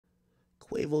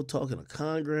Quavo talking to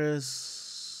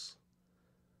Congress.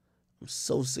 I'm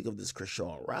so sick of this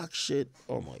Krishan Rock shit.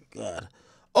 Oh my God.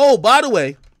 Oh, by the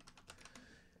way,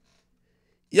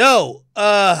 yo,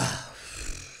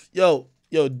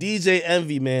 DJ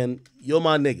Envy, man, you're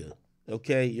my nigga.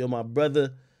 Okay, you're my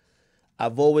brother.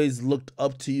 I've always looked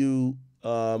up to you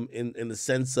in the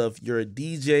sense of you're a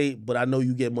DJ, but I know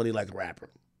you get money like a rapper,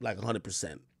 like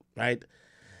 100%, right?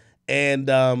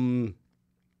 And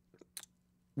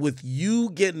with you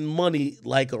getting money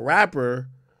like a rapper,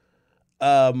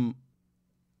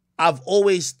 I've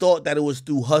always thought that it was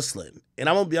through hustling. And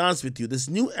I'm going to be honest with you, this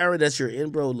new era that you're in,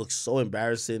 bro, looks so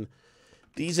embarrassing.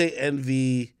 DJ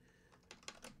Envy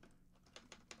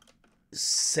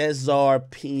Cesar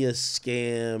Piña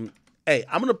scam. Hey,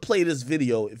 I'm going to play this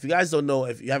video. If you guys don't know,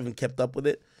 if you haven't kept up with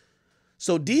it.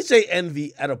 So DJ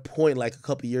Envy, at a point like a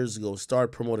couple years ago,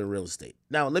 started promoting real estate.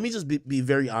 Now, let me just be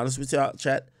very honest with y'all,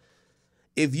 chat.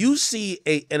 If you see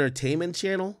a entertainment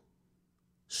channel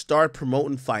start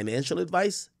promoting financial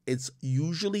advice, it's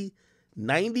usually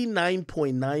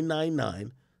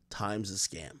 99.999 times a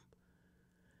scam.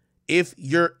 If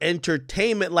your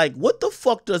entertainment, like, what the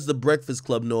fuck does the Breakfast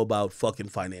Club know about fucking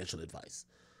financial advice?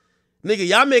 Nigga,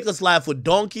 y'all make us laugh with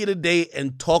Donkey of the Day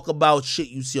and talk about shit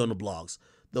you see on the blogs.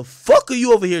 The fuck are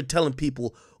you over here telling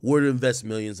people where to invest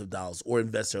millions of dollars or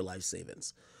invest their life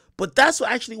savings? But that's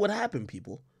actually what happened,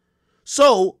 people.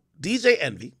 So DJ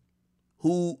Envy,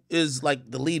 who is like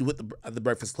the lead with the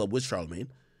Breakfast Club with Charlamagne,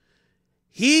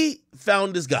 he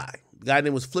found this guy. The guy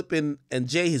name was Flippin'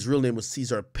 NJ. His real name was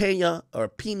Cesar Piña or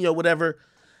Piña, whatever.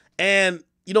 And,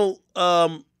 you know,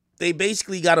 they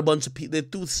basically got a bunch of people. They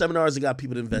threw seminars and got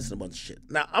people to invest in a bunch of shit.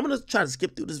 Now, I'm going to try to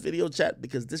skip through this video, chat,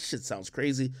 because this shit sounds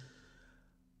crazy.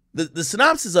 The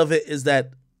synopsis of it is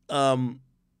that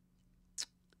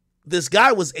this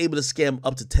guy was able to scam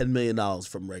up to $10 million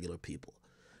from regular people.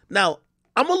 Now,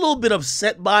 I'm a little bit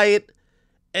upset by it,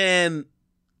 and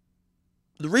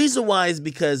the reason why is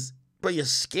because, bro, you're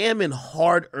scamming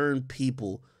hard-earned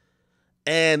people,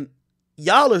 and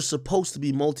y'all are supposed to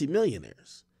be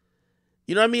multimillionaires.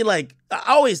 You know what I mean? Like,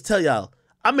 I always tell y'all,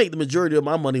 I make the majority of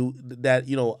my money that,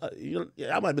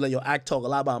 I might be like, yo, act talk a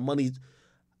lot about money.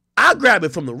 I grab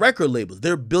it from the record labels.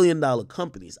 They're billion-dollar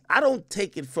companies. I don't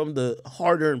take it from the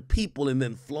hard-earned people and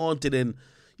then flaunt it and,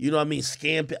 you know what I mean,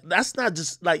 scam. That's not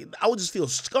just, like, I would just feel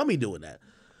scummy doing that.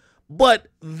 But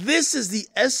this is the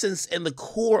essence and the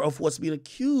core of what's being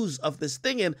accused of this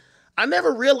thing. And I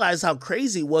never realized how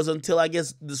crazy it was until, I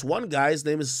guess, this one guy, his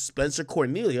name is Spencer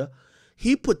Cornelia,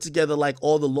 he put together, like,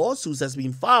 all the lawsuits that's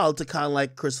being filed to kind of,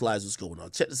 like, crystallize what's going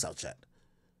on. Check this out, chat.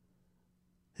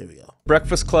 Here we go.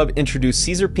 Breakfast Club introduced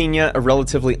Cesar Piña, a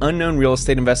relatively unknown real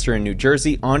estate investor in New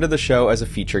Jersey, onto the show as a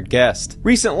featured guest.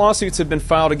 Recent lawsuits have been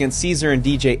filed against Cesar and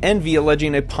DJ Envy,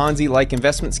 alleging a Ponzi-like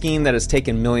investment scheme that has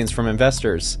taken millions from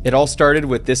investors. It all started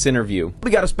with this interview.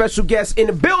 We got a special guest in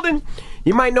the building.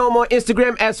 You might know him on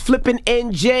Instagram as Flippin'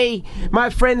 NJ, my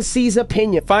friend Cesar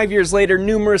Piña. 5 years later,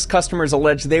 numerous customers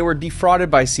allege they were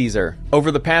defrauded by Cesar.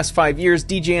 Over the past 5 years,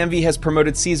 DJ Envy has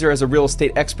promoted Cesar as a real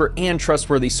estate expert and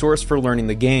trustworthy source for learning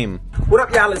the game. What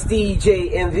up, y'all? It's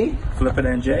DJ Envy. Flippin'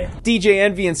 NJ. DJ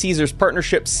Envy and Cesar's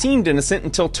partnership seemed innocent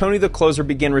until Tony the Closer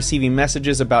began receiving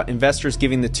messages about investors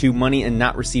giving the two money and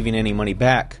not receiving any money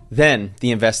back. Then,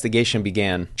 the investigation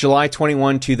began. July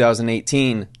 21,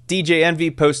 2018. DJ Envy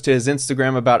posted to his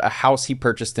Instagram about a house he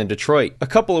purchased in Detroit. A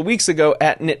couple of weeks ago,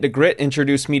 @KnitTheGrit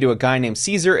introduced me to a guy named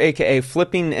Cesar, aka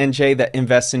Flipping NJ, that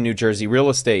invests in New Jersey real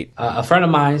estate. A friend of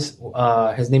mine's,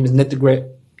 his name is Knit the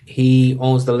Grit. He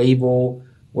owns the label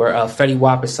where Fetty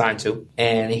Wap is signed to,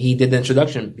 and he did the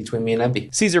introduction between me and Envy.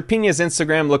 Cesar Piña's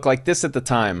Instagram looked like this at the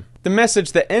time. The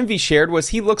message that Envy shared was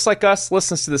he looks like us,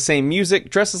 listens to the same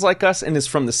music, dresses like us, and is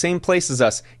from the same place as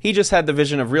us. He just had the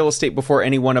vision of real estate before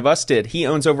any one of us did. He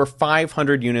owns over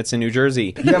 500 units in New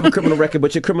Jersey. You have a criminal record,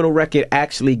 but your criminal record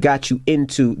actually got you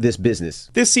into this business.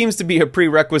 This seems to be a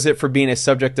prerequisite for being a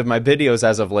subject of my videos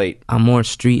as of late. I'm more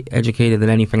street educated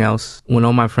than anything else. When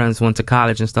all my friends went to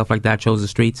college and stuff like that, chose the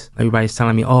streets. Everybody's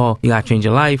telling me, oh, you gotta change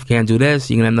your life, can't do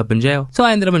this, you're gonna end up in jail. So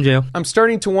I ended up in jail. I'm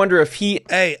starting to wonder if he...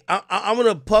 Hey, I'm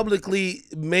gonna publicly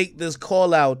make this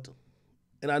call out,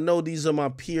 and I know these are my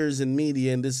peers in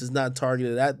media, and this is not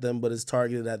targeted at them, but it's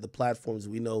targeted at the platforms.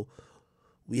 We know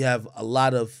we have a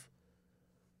lot of...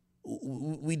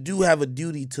 We do have a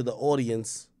duty to the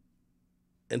audience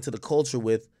and to the culture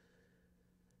with...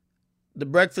 The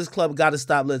Breakfast Club got to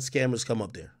stop letting scammers come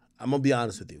up there. I'm gonna be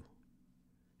honest with you.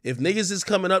 If niggas is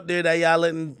coming up there that y'all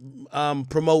letting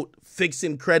promote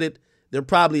fixing credit, they're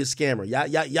probably a scammer.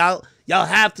 Y'all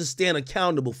have to stand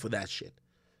accountable for that shit.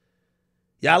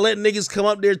 Y'all let niggas come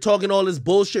up there talking all this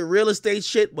bullshit real estate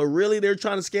shit, but really they're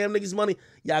trying to scam niggas' money.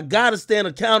 Y'all gotta stand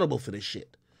accountable for this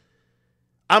shit.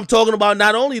 I'm talking about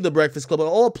not only the Breakfast Club, but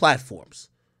all platforms.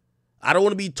 I don't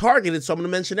want to be targeted, so I'm going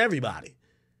to mention everybody.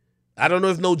 I don't know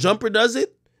if No Jumper does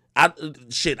it.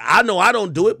 I know I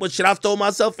don't do it, but shit, I've thrown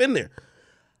myself in there.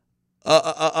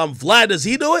 Vlad, does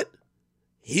he do it?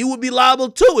 He would be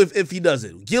liable too if he does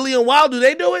it. Gillian Wild, do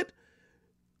they do it?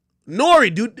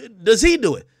 Nori, does he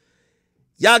do it?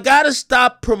 Y'all got to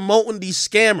stop promoting these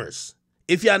scammers.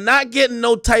 If y'all not getting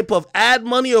no type of ad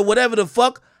money or whatever the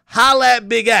fuck, holla at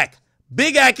Big Ack.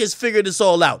 Big Ack has figured this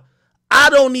all out. I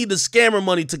don't need the scammer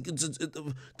money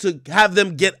to have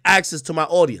them get access to my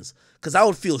audience, because I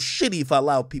would feel shitty if I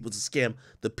allowed people to scam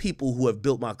the people who have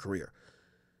built my career.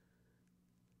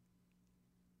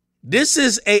 This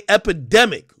is an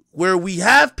epidemic where we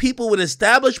have people with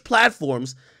established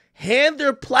platforms hand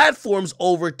their platforms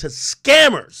over to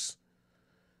scammers.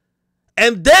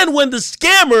 And then when the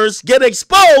scammers get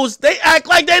exposed, they act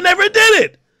like they never did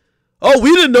it. Oh,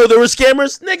 we didn't know there were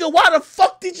scammers. Nigga, why the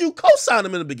fuck did you co-sign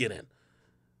them in the beginning?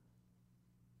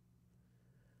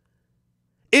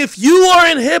 If you are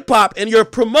in hip-hop and you're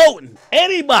promoting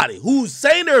anybody who's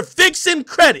saying they're fixing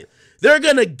credit, they're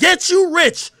going to get you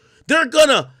rich, they're going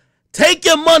to take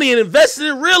your money and invest it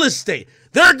in real estate,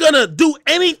 they're going to do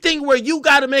anything where you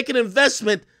got to make an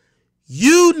investment,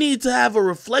 you need to have a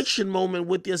reflection moment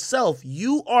with yourself.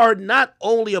 You are not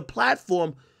only a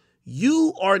platform,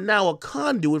 you are now a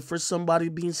conduit for somebody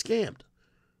being scammed.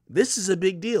 This is a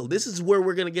big deal. This is where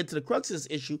we're going to get to the crux of this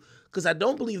issue, because I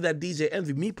don't believe that DJ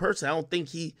Envy, me personally, I don't think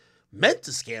he meant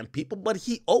to scam people, but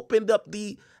he opened up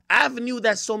the avenue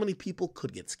that so many people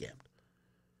could get scammed.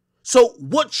 So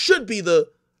what should be the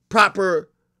proper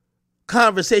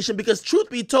conversation? Because truth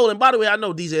be told, and by the way, I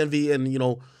know DJ Envy, and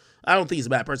I don't think he's a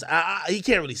bad person. He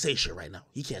can't really say shit right now.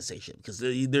 He can't say shit because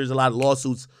there's a lot of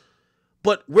lawsuits.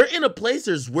 But we're in a place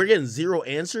we're getting zero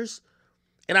answers.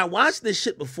 And I watched this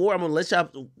shit before. I'm going to let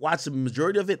y'all watch the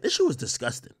majority of it. This shit was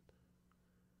disgusting.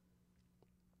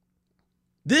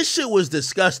 This shit was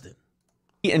disgusting.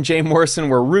 He and Jay Morrison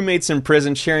were roommates in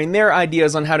prison, sharing their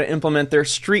ideas on how to implement their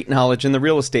street knowledge in the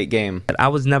real estate game. I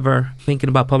was never thinking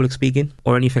about public speaking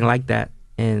or anything like that.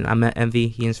 And I met Envy,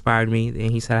 he inspired me,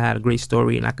 and he said I had a great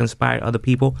story and I can inspire other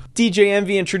people. DJ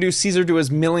Envy introduced Cesar to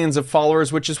his millions of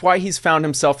followers, which is why he's found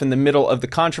himself in the middle of the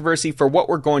controversy for what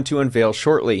we're going to unveil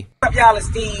shortly. What up, y'all? It's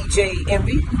DJ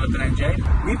Envy.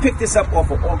 We picked this up off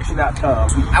of auction.com.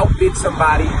 We outbid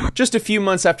somebody. Just a few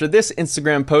months after this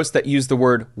Instagram post that used the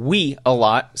word "we" a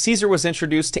lot, Cesar was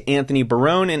introduced to Anthony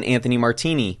Barone and Anthony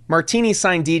Martini. Martini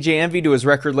signed DJ Envy to his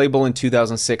record label in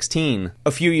 2016.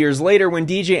 A few years later, when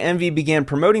DJ Envy began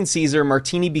promoting Cesar,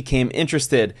 Martini became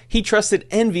interested. He trusted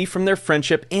Envy from their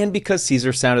friendship and because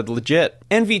Cesar sounded legit.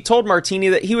 Envy told Martini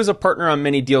that he was a partner on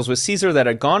many deals with Cesar that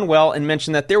had gone well and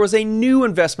mentioned that there was a new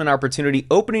investment opportunity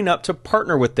opening up to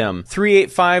partner with them.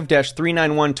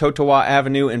 385-391 Totowa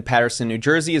Avenue in Paterson, New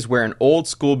Jersey is where an old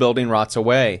school building rots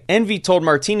away. Envy told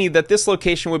Martini that this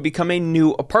location would become a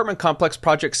new apartment complex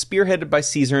project spearheaded by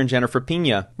Cesar and Jennifer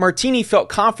Piña. Martini felt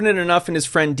confident enough in his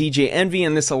friend DJ Envy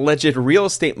and this alleged real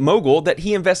estate mogul that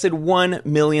he invested $1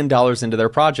 million into their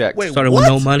project. Wait, started with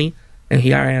no money, and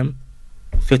here I am,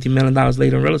 $50 million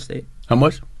later in real estate. How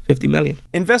much? $50 million.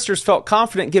 Investors felt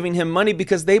confident giving him money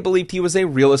because they believed he was a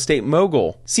real estate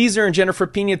mogul. Cesar and Jennifer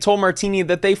Piña told Martini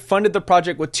that they funded the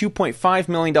project with $2.5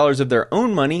 million of their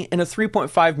own money and a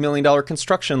 $3.5 million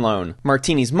construction loan.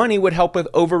 Martini's money would help with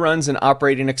overruns and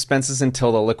operating expenses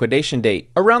until the liquidation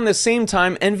date. Around the same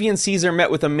time, Envy and Cesar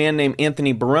met with a man named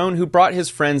Anthony Barone who brought his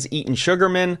friends Eaton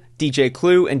Sugarman, DJ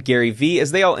Clue, and Gary V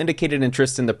as they all indicated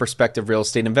interest in the prospective real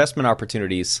estate investment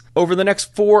opportunities. Over the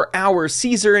next 4 hours,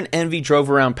 Cesar and Envy drove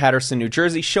around Paterson, New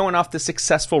Jersey, showing off the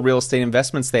successful real estate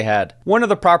investments they had. One of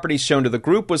the properties shown to the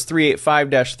group was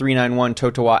 385-391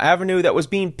 Totowa Avenue that was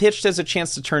being pitched as a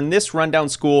chance to turn this rundown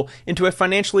school into a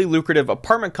financially lucrative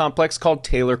apartment complex called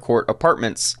Taylor Court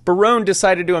Apartments. Barone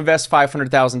decided to invest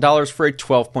 $500,000 for a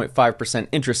 12.5%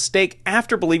 interest stake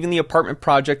after believing the apartment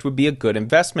project would be a good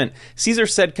investment. Cesar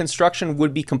said construction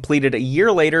would be completed a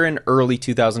year later in early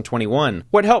 2021.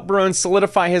 What helped Barone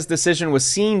solidify his decision was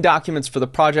seeing documents for the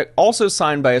project also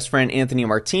signed by his friend Anthony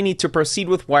Martini to proceed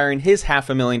with wiring his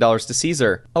 $500,000 to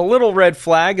Cesar. A little red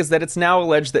flag is that it's now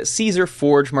alleged that Cesar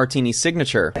forged Martini's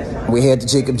signature. We had the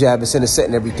Jacob Javits Center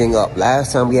setting everything up.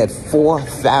 Last time we had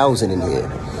 4,000 in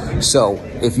here. So,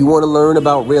 if you want to learn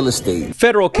about real estate...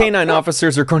 Federal canine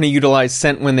officers are going to utilize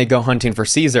Scent when they go hunting for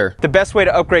Cesar. The best way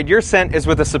to upgrade your Scent is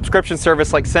with a subscription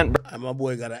service like Scent. My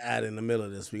boy got an ad in the middle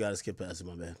of this. We got to skip past it,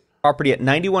 my man. property at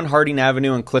 91 Harding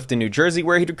Avenue in Clifton, New Jersey,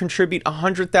 where he'd contribute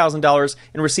 $100,000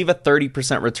 and receive a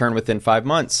 30% return within 5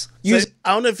 months. So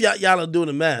I don't know if y'all are doing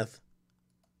the math.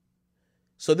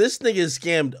 So this nigga is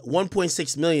scammed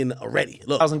 $1.6 million already.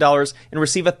 Look, $1,000 and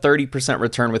receive a 30%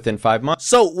 return within 5 months.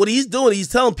 So what he's doing, he's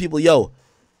telling people, yo,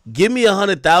 give me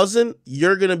 $100,000.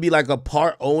 You're gonna be like a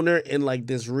part owner in like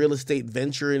this real estate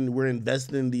venture, and we're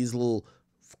investing in these little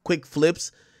quick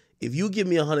flips. If you give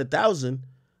me $100,000,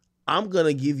 I'm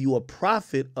gonna give you a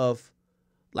profit of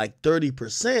like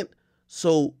 30%.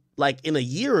 So like in a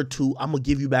year or two, I'm gonna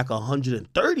give you back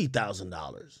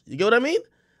 $130,000. You get what I mean?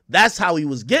 That's how he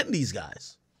was getting these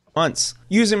guys. Months.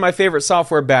 Using my favorite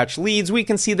software, Batch Leads, we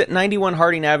can see that 91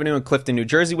 Harding Avenue in Clifton, New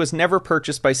Jersey was never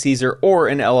purchased by Cesar or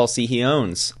an LLC he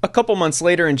owns. A couple months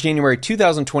later, in January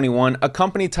 2021, a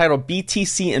company titled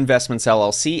BTC Investments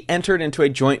LLC entered into a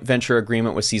joint venture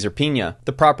agreement with Cesar Piña.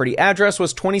 The property address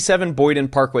was 27 Boyden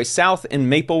Parkway South in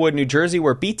Maplewood, New Jersey,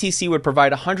 where BTC would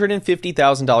provide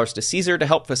 $150,000 to Cesar to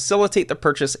help facilitate the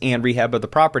purchase and rehab of the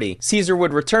property. Cesar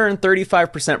would return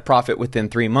 35% profit within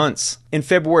 3 months. In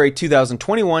February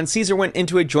 2021, Cesar went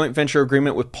into a joint venture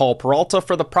agreement with Paul Peralta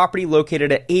for the property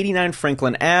located at 89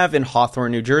 Franklin Ave in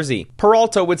Hawthorne, New Jersey.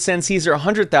 Peralta would send Cesar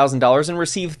 $100,000 and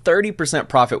receive 30%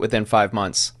 profit within 5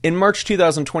 months. In March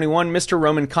 2021, Mr.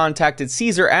 Roman contacted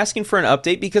Cesar asking for an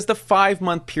update because the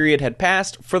 5-month period had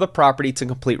passed for the property to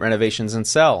complete renovations and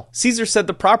sell. Cesar said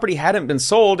the property hadn't been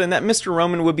sold and that Mr.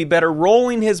 Roman would be better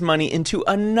rolling his money into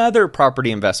another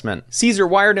property investment. Cesar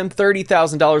wired him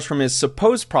 $30,000 from his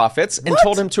supposed profits and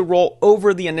told him to roll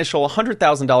over the initial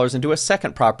 $100,000 into a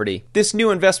second property. This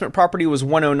new investment property was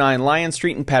 109 Lyon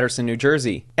Street in Paterson, New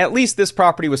Jersey. At least this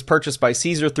property was purchased by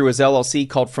Cesar through his LLC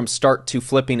called From Start to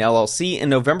Flipping LLC in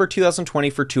November 2020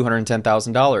 for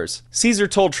 $210,000. Cesar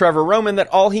told Trevor Roman that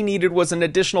all he needed was an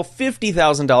additional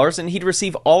 $50,000 and he'd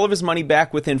receive all of his money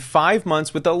back within 5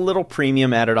 months with a little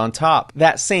premium added on top.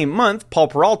 That same month, Paul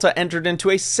Peralta entered into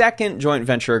a second joint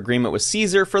venture agreement with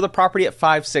Cesar for the property at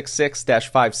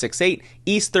 566-568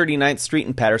 East 39th Street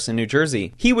in Paterson, New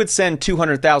Jersey. He would send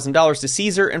 $200,000 to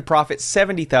Cesar and profit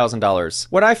 $70,000.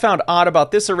 What I found odd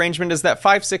about this arrangement is that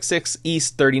 566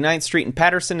 East 39th Street in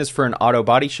Paterson is for an auto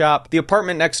body shop. The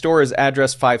apartment next door is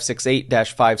address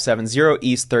 568-570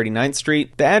 East 39th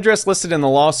Street. The address listed in the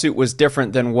lawsuit was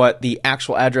different than what the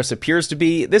actual address appears to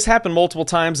be. This happened multiple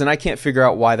times and I can't figure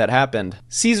out why that happened.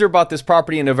 Cesar bought this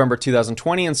property in November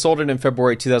 2020 and sold it in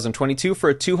February 2022 for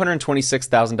a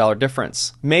 $226,000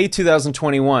 difference. May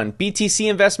 2021, BTC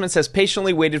Investments has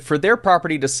patiently waited for their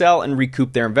property to sell and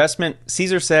recoup their investment.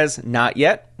 Cesar says, not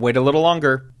yet. Wait a little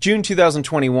longer. June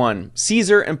 2021,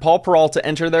 Cesar and Paul Peralta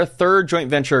enter their third joint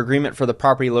venture agreement for the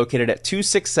property located at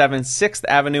 267 6th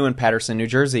Avenue in Paterson, New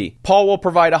Jersey. Paul will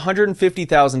provide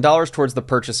 $150,000 towards the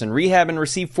purchase and rehab and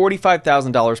receive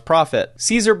 $45,000 profit.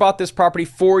 Cesar bought this property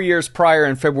 4 years prior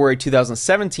in February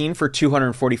 2017 for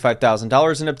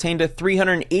 $245,000 and obtained a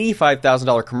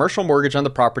 $385,000 commercial mortgage on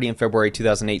the property in February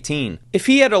 2018. If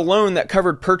he had a loan that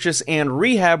covered purchase and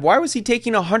rehab, why was he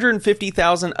taking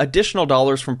 $150,000 additional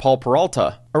dollars from Paul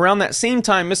Peralta? Around that same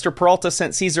time, Mr. Peralta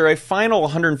sent Cesar a final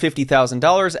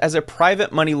 $150,000 as a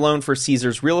private money loan for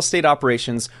Cesar's real estate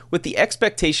operations with the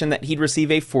expectation that he'd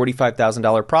receive a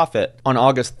 $45,000 profit. On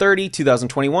August 30,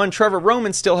 2021, Trevor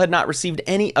Roman still had not received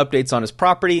any updates on his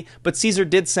property, but Cesar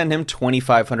did send him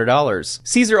 $2,500.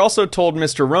 Cesar also told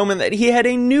Mr. Roman that he had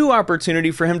a new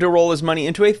opportunity for him to roll his money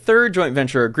into a third joint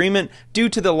venture agreement due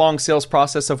to the long sales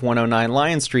process of 109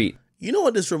 Lyon Street. You know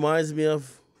what this reminds me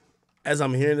of? As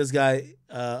I'm hearing this guy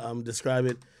describe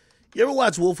it, you ever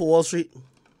watch Wolf of Wall Street?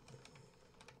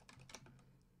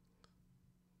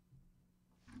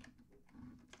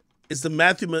 It's the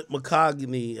Matthew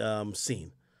McConaughey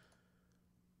scene.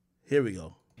 Here we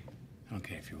go. I don't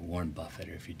care if you're Warren Buffett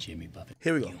or if you're Jimmy Buffett.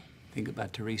 Here we go. Think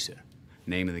about Teresa.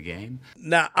 Name of the game.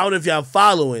 Now, I don't know if y'all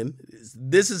following.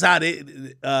 This is how they,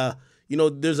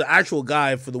 there's an actual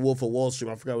guy for the Wolf of Wall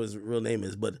Street. I forgot what his real name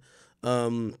is, but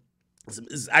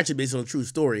it's actually based on a true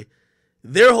story.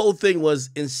 Their whole thing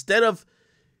was, instead of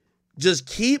just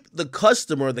keep the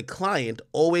customer, the client,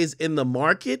 always in the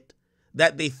market,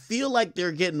 that they feel like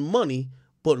they're getting money,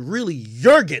 but really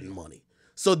you're getting money.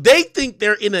 So they think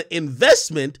they're in an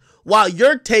investment while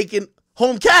you're taking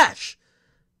home cash.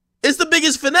 It's the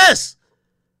biggest finesse.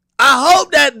 I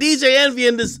hope that DJ Envy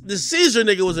and this Cesar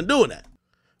nigga wasn't doing that.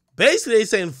 Basically, they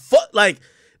saying, fuck, like,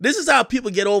 this is how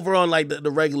people get over on like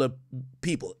the regular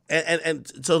people.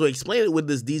 And so to explain it with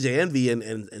this DJ Envy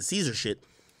and Cesar shit,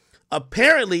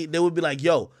 apparently they would be like,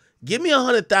 yo, give me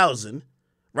 $100,000,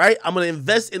 right? I'm going to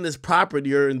invest in this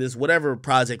property or in this whatever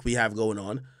project we have going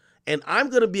on. And I'm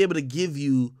going to be able to give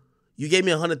you, You gave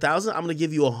me 100,000. I'm gonna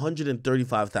give you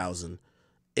 135,000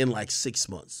 in like 6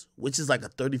 months, which is like a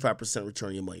 35% return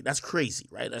on your money. That's crazy,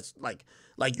 right? That's like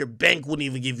your bank wouldn't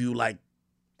even give you like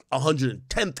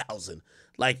 110,000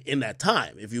 like in that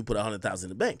time if you put 100,000 in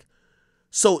the bank.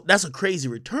 So that's a crazy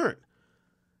return.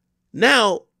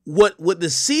 Now, what the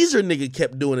Cesar nigga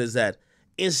kept doing is that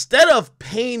instead of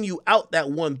paying you out that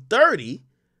 130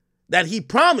 that he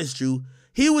promised you,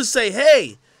 he would say,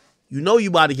 hey, you know you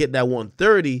about to get that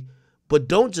 130, but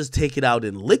don't just take it out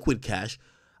in liquid cash.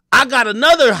 I got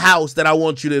another house that I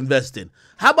want you to invest in.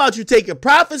 How about you take your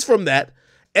profits from that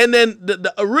and then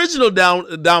the original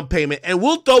down payment, and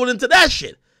we'll throw it into that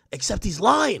shit. Except he's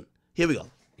lying. Here we go.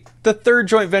 The third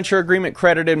joint venture agreement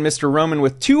credited Mr. Roman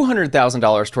with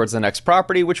 $200,000 towards the next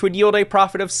property, which would yield a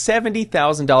profit of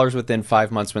 $70,000 within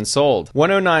 5 months when sold.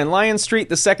 109 Lion Street,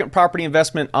 the second property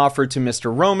investment offered to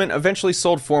Mr. Roman, eventually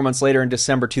sold 4 months later in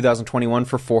December 2021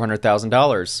 for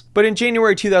 $400,000. But in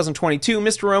January 2022,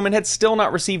 Mr. Roman had still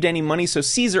not received any money, so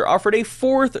Cesar offered a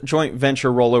fourth joint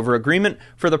venture rollover agreement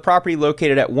for the property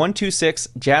located at 126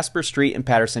 Jasper Street in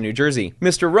Paterson, New Jersey.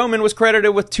 Mr. Roman was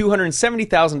credited with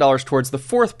 $270,000 towards the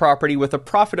fourth property with a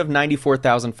profit of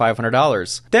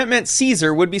 $94,500. That meant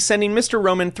Cesar would be sending Mr.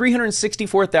 Roman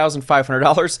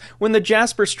 $364,500 when the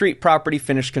Jasper Street property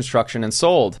finished construction and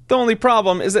sold. The only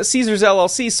problem is that Cesar's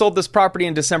LLC sold this property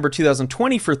in December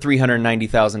 2020 for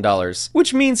 $390,000,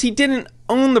 which means he didn't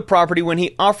own the property when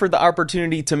he offered the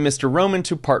opportunity to Mr. Roman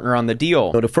to partner on the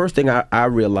deal. So the first thing I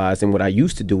realized, and what I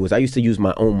used to do, was I used to use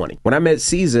my own money. When I met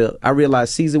Cesar, I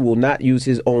realized Cesar will not use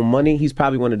his own money. He's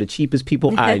probably one of the cheapest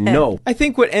people I know. I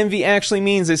think what Envy actually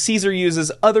means is Cesar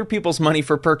uses other people's money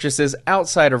for purchases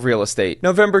outside of real estate.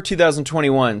 November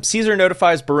 2021, Cesar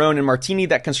notifies Barone and Martini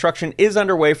that construction is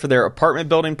underway for their apartment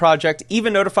building project,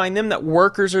 even notifying them that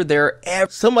workers are there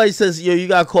every... Somebody says, yo, you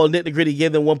got to call Nick the Gritty,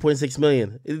 gave them $1.6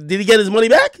 million. Did he get his money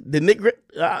back? Did Nick Grit?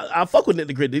 I fuck with Nick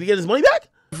the Grit. Did he get his money back?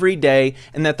 Every day,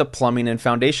 and that the plumbing and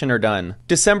foundation are done.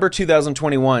 December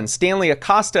 2021, Stanley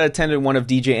Acosta attended one of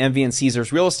DJ Envy and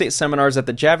Cesar's real estate seminars at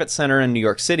the Javits Center in New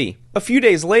York City. A few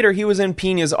days later, he was in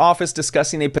Piña's office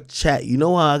discussing a... Chat, you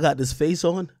know how I got this face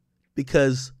on?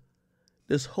 Because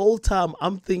this whole time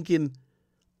I'm thinking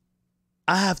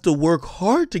I have to work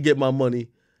hard to get my money.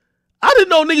 I didn't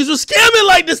know niggas was scamming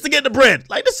like this to get the bread.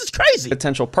 Like, this is crazy.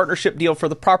 Potential partnership deal for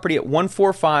the property at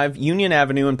 145 Union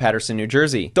Avenue in Paterson, New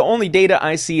Jersey. The only data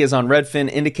I see is on Redfin,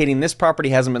 indicating this property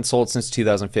hasn't been sold since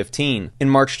 2015. In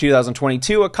March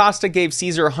 2022, Acosta gave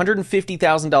Cesar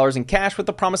 $150,000 in cash with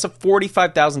the promise of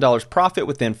 $45,000 profit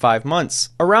within 5 months.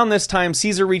 Around this time,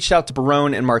 Cesar reached out to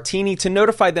Barone and Martini to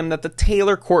notify them that the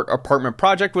Taylor Court apartment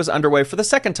project was underway for the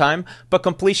second time, but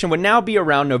completion would now be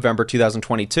around November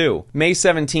 2022. May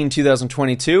 17,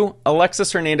 2022,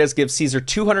 Alexis Hernandez gives Cesar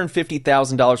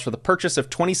 $250,000 for the purchase of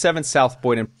 27 South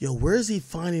Boyd. Yo, where is he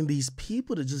finding these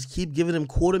people to just keep giving him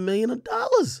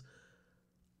 $250,000?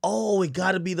 Oh, it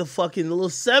got to be the fucking little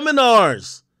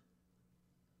seminars.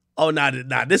 Oh, nah,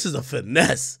 this is a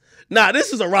finesse. Nah,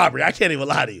 this is a robbery. I can't even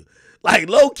lie to you. Like,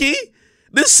 low-key,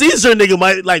 this Cesar nigga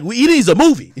might, like, he needs a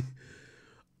movie.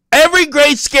 Every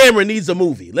great scammer needs a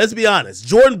movie. Let's be honest.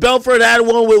 Jordan Belfort had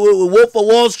one with Wolf of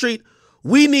Wall Street.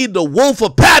 We need the Wolf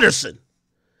of Patterson.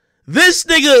 This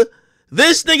nigga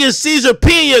Cesar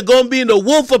Piña gonna be in the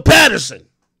Wolf of Patterson.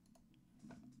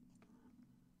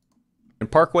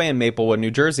 Parkway in Maplewood,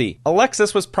 New Jersey.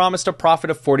 Alexis was promised a profit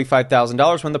of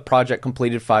 $45,000 when the project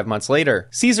completed 5 months later.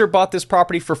 Cesar bought this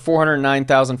property for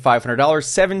 $409,500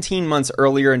 17 months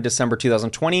earlier in December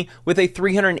 2020 with a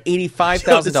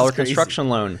 $385,000 construction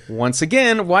loan. Once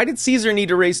again, why did Cesar need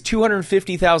to raise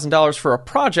 $250,000 for a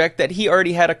project that he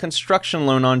already had a construction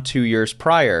loan on 2 years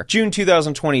prior? June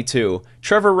 2022.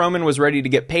 Trevor Roman was ready to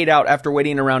get paid out after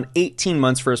waiting around 18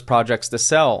 months for his projects to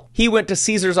sell. He went to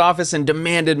Cesar's office and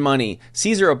demanded money.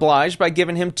 Cesar obliged by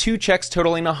giving him 2 checks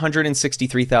totaling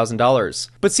 $163,000.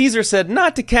 But Cesar said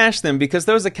not to cash them because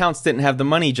those accounts didn't have the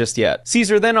money just yet.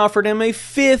 Cesar then offered him a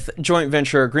 5th joint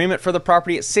venture agreement for the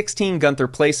property at 16 Gunther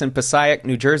Place in Passaic,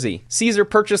 New Jersey. Cesar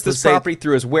purchased this property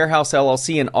through his warehouse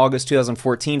LLC in August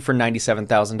 2014 for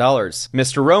 $97,000.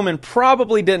 Mr. Roman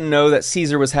probably didn't know that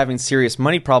Cesar was having serious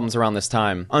money problems around this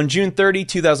time. On June 30,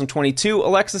 2022,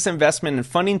 Alexis Investment and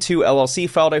Funding 2 LLC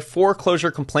filed a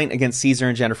foreclosure complaint against Cesar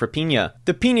and Jennifer Piña. Cornelia.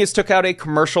 The Piñas took out a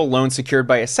commercial loan secured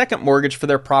by a second mortgage for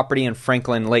their property in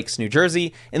Franklin Lakes, New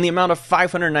Jersey, in the amount of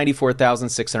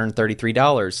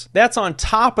 $594,633. That's on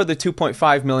top of the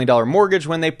 $2.5 million mortgage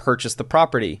when they purchased the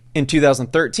property. In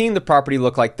 2013, the property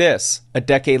looked like this. A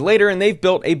decade later, and they've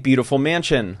built a beautiful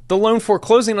mansion. The loan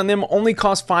foreclosing on them only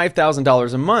cost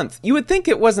 $5,000 a month. You would think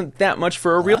it wasn't that much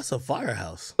for a That's a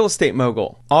firehouse. real estate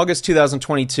mogul. August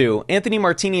 2022, Anthony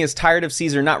Martini is tired of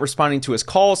Cesar not responding to his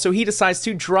calls, so he decides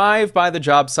to drive by the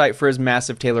job site for his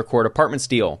massive Taylor Court Apartments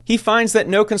deal. He finds that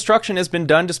no construction has been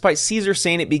done despite Cesar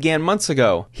saying it began months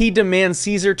ago. He demands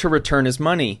Cesar to return his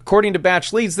money. According to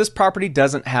Batch Leads, this property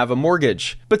doesn't have a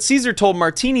mortgage. But Cesar told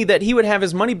Martini that he would have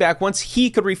his money back once he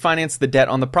could refinance the debt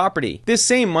on the property. This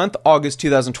same month, August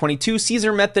 2022,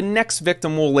 Cesar met the next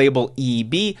victim we'll label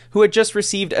EB, who had just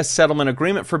received a settlement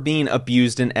agreement for being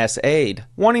abused and SA'd.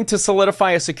 Wanting to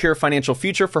solidify a secure financial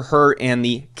future for her and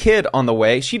the kid on the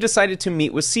way, she decided to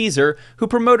meet with Cesar, who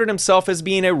promoted himself as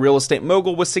being a real estate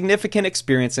mogul with significant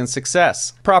experience and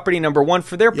success. Property number one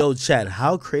for their... Yo, Chad,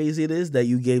 how crazy it is that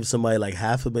you gave somebody like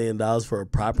 $500,000 for a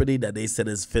property that they said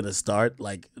is finna start,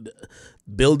 like,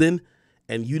 building,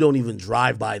 and you don't even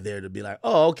drive by there to be like,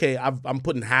 oh, okay, I'm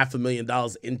putting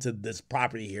 $500,000 into this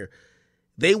property here.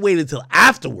 They waited till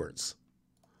afterwards.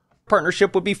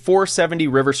 Partnership would be 470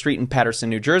 River Street in Paterson,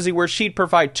 New Jersey, where she'd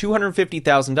provide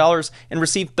 $250,000 and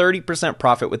receive 30%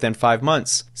 profit within 5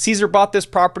 months. Cesar bought this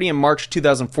property in March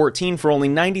 2014 for only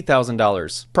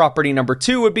 $90,000. Property number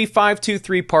two would be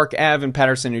 523 Park Ave in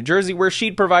Paterson, New Jersey, where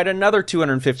she'd provide another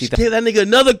 $250,000. Give that nigga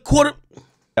another quarter.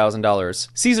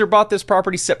 Cesar bought this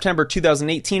property September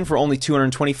 2018 for only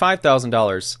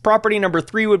 $225,000. Property number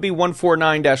three would be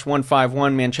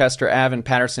 149-151 Manchester Ave in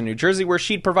Paterson, New Jersey, where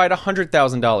she'd provide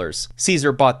 $100,000.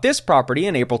 Cesar bought this property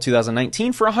in April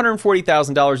 2019 for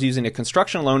 $140,000 using a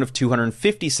construction loan of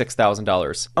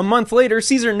 $256,000. A month later,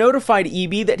 Cesar notified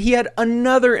EB that he had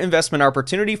another investment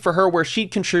opportunity for her where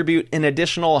she'd contribute an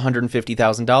additional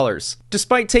 $150,000.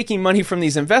 Despite taking money from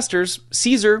these investors,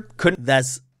 Cesar couldn't...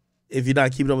 If you're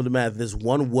not keeping up with the math, this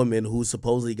one woman who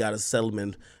supposedly got a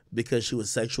settlement because she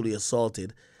was sexually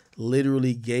assaulted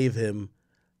literally gave him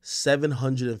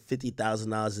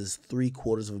 $750,000, is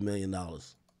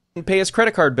 $750,000. Pay his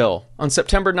credit card bill. On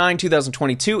September 9,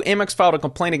 2022, Amex filed a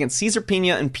complaint against Cesar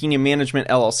Piña and Piña Management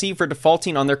LLC for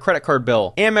defaulting on their credit card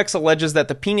bill. Amex alleges that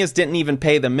the Piñas didn't even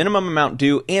pay the minimum amount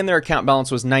due and their account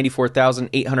balance was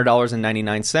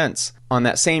 $94,800.99. On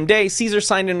that same day, Cesar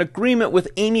signed an agreement with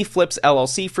Amy Flips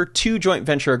LLC for 2 joint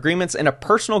venture agreements and a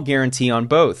personal guarantee on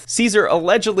both. Cesar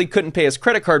allegedly couldn't pay his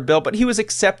credit card bill, but he was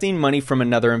accepting money from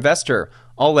another investor.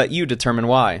 I'll let you determine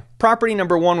why. Property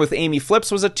number one with Amy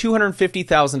Flips was a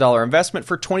 $250,000 investment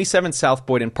for 27 South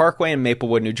Boyden Parkway in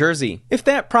Maplewood, New Jersey. If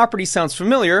that property sounds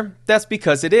familiar, that's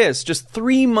because it is. Just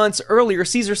 3 months earlier,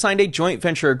 Cesar signed a joint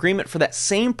venture agreement for that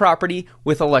same property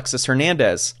with Alexis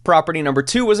Hernandez. Property number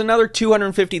two was another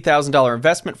 $250,000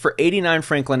 investment for 89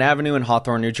 Franklin Avenue in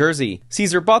Hawthorne, New Jersey.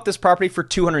 Cesar bought this property for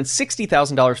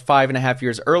 $260,000 5.5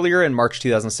 years earlier in March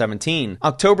 2017.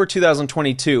 October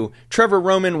 2022, Trevor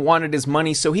Roman wanted his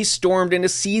money, so he stormed into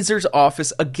Cesar's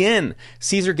office again.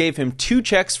 Cesar gave him 2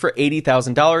 checks for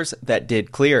 $80,000 that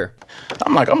did clear.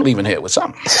 I'm leaving here with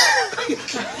something.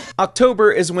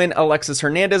 October is when Alexis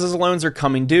Hernandez's loans are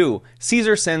coming due.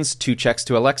 Cesar sends 2 checks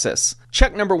to Alexis.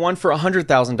 Check number 1 for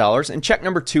 $100,000 and check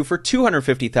number 2 for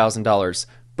 $250,000.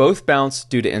 Both bounced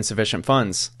due to insufficient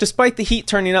funds. Despite the heat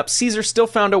turning up, Cesar still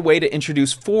found a way to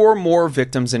introduce 4 more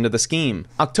victims into the scheme.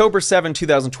 October 7,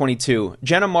 2022,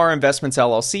 Jenna Marr Investments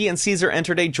LLC and Cesar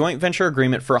entered a joint venture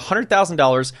agreement for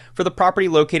 $100,000 for the property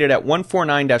located at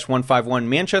 149-151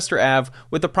 Manchester Ave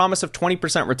with the promise of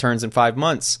 20% returns in 5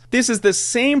 months. This is the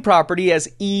same property as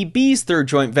EB's third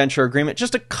joint venture agreement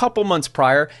just a couple months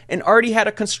prior and already had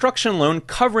a construction loan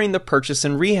covering the purchase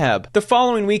and rehab. The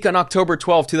following week on October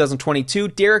 12, 2022,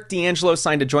 Derek D'Angelo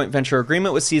signed a joint venture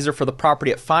agreement with Cesar for the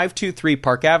property at 523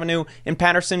 Park Avenue in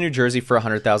Paterson, New Jersey for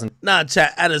 $100,000. Nah,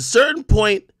 chat, at a certain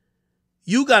point,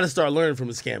 you got to start learning from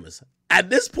the scammers. At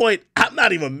this point, I'm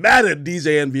not even mad at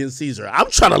DJ Envy and Cesar.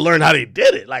 I'm trying to learn how they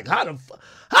did it. Like, how the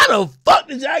fuck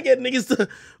did y'all get niggas to...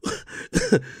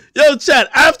 Yo, chat,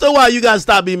 after a while, you got to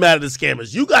stop being mad at the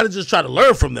scammers. You got to just try to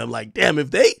learn from them. Like, damn,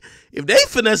 if they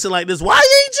finessing like this, why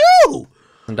ain't you?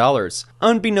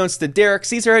 Unbeknownst to Derek,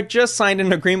 Cesar had just signed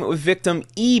an agreement with victim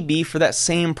EB for that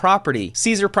same property.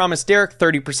 Cesar promised Derek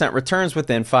 30% returns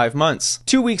within 5 months.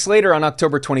 2 weeks later, on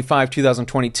October 25,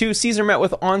 2022, Cesar met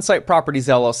with On-Site Properties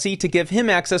LLC to give him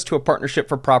access to a partnership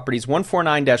for properties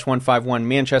 149-151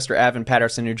 Manchester Ave in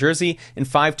Paterson, New Jersey, and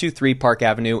 523 Park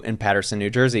Avenue in Paterson, New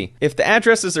Jersey. If the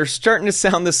addresses are starting to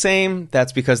sound the same,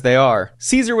 that's because they are.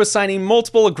 Cesar was signing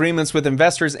multiple agreements with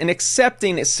investors and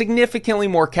accepting significantly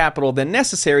more capital than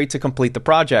necessary to complete the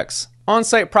projects.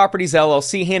 On-Site Properties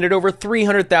LLC handed over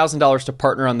 $300,000 to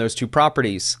partner on those two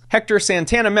properties. Hector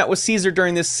Santana met with Cesar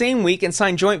during this same week and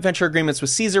signed joint venture agreements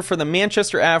with Cesar for the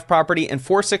Manchester Ave property and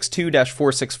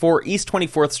 462-464 East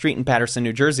 24th Street in Paterson,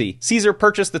 New Jersey. Cesar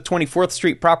purchased the 24th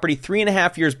Street property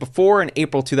 3.5 years before in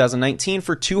April 2019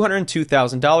 for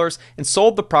 $202,000 and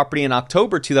sold the property in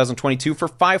October 2022 for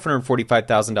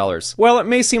 $545,000. While it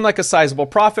may seem like a sizable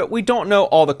profit, we don't know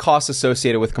all the costs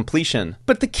associated with completion.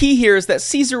 But the key here is that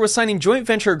Cesar was signing joint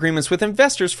venture agreements with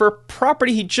investors for a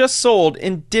property he just sold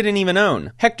and didn't even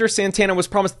own. Hector Santana was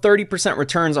promised 30%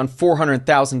 returns on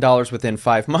 $400,000 within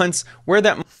 5 months. Where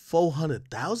that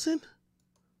 $400,000?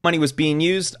 money was being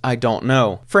used, I don't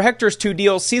know. For Hector's two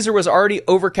deals, Cesar was already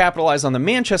overcapitalized on the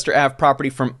Manchester Ave property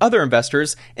from other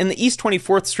investors, and the East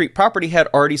 24th Street property had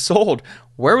already sold.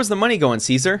 Where was the money going,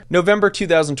 Cesar? November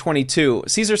 2022,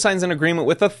 Cesar signs an agreement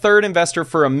with a third investor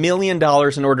for $1 million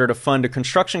in order to fund a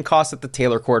construction cost at the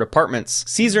Taylor Court Apartments.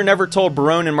 Cesar never told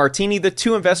Barone and Martini, the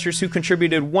two investors who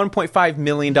contributed $1.5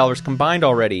 million combined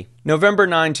already. November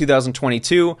 9,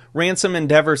 2022, Ransom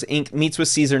Endeavors Inc. meets with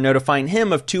Cesar, notifying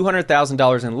him of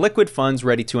 $200,000 in liquid funds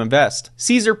ready to invest.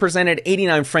 Cesar presented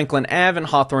 89 Franklin Ave in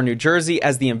Hawthorne, New Jersey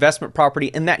as the investment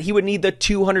property and that he would need the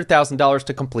 $200,000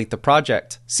 to complete the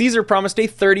project. Cesar promised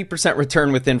a 30%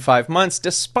 return within 5 months,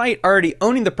 despite already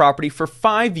owning the property for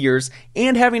 5 years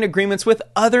and having agreements with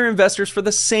other investors for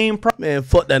the same property. Man,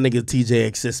 fuck that nigga TJ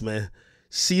Exist, man.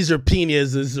 Cesar Piña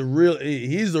is a real,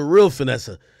 he's a real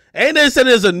finesser. Ain't they said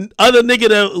there's a other nigga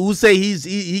that, who say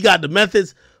he got the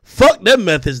methods? Fuck them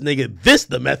methods, nigga. This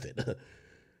the method.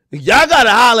 Y'all gotta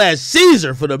holler at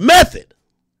Cesar for the method.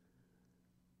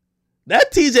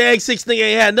 That TJX6 nigga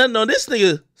ain't had nothing on this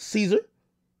nigga, Cesar.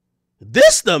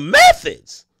 This the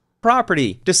methods.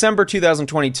 Property. December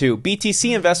 2022,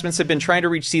 BTC Investments had been trying to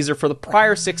reach Cesar for the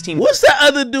prior 16 months. What's that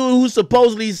other dude who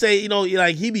supposedly say, you know,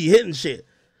 like he be hitting shit?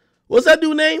 What's that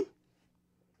dude name?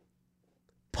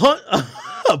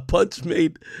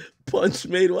 Punchmade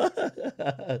what?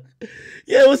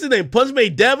 Yeah, what's his name?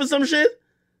 Punchmade Dev or some shit?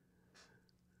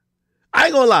 I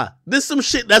ain't gonna lie. This some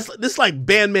shit this like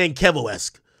Bandman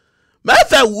Kevo-esque. Matter of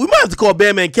fact, we might have to call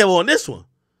Bandman Kevo on this one.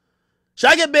 Should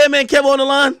I get Bandman Kevo on the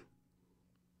line?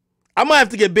 I might have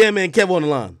to get Bandman Kevo on the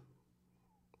line.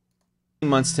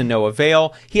 Months to no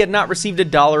avail. He had not received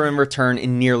 $1 in return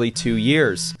in nearly 2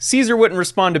 years. Cesar wouldn't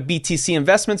respond to BTC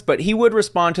Investments, but he would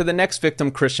respond to the next victim,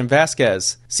 Christian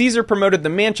Vasquez. Cesar promoted the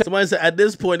Manchester. Somebody said at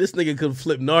this point, this nigga could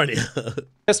flip Narnia.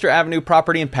 Avenue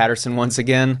property in Paterson once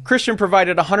again. Christian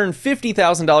provided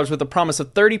 $150,000 with a promise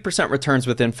of 30% returns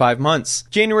within 5 months.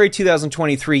 January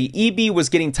 2023, EB was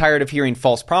getting tired of hearing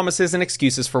false promises and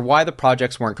excuses for why the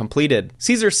projects weren't completed.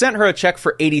 Cesar sent her a check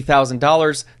for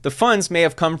 $80,000. The funds may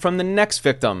have come from the next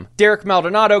victim. Derek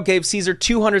Maldonado gave Cesar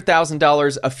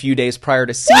 $200,000 a few days prior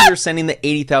to Cesar sending the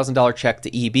 $80,000 check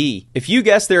to EB. If you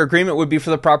guessed their agreement would be for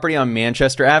the property on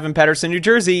Manchester Ave in Paterson, New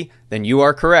Jersey, then you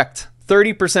are correct.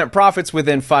 30% profits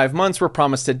within 5 months were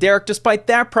promised to Derek, despite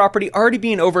that property already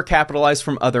being overcapitalized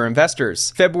from other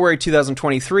investors. February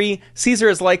 2023, Cesar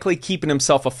is likely keeping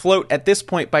himself afloat at this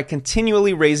point by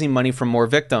continually raising money from more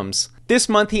victims. This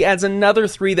month, he adds another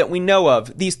 3 that we know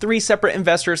of. These 3 separate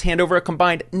investors hand over a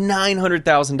combined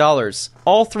 $900,000.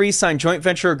 All 3 signed joint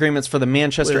venture agreements for the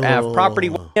Manchester Ave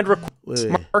property and requires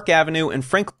Park Avenue and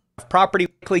Franklin property,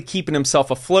 likely keeping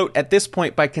himself afloat at this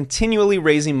point by continually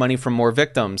raising money from more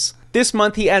victims. This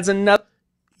month, he adds another.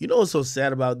 You know what's so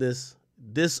sad about this?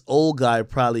 This old guy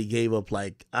probably gave up,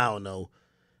 like, I don't know,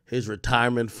 his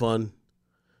retirement fund.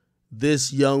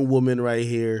 This young woman right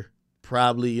here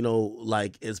probably, you know,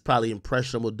 like, is probably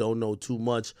impressionable, don't know too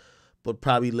much, but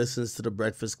probably listens to the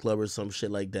Breakfast Club or some shit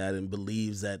like that and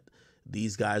believes that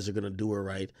these guys are going to do her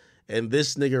right. And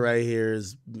this nigga right here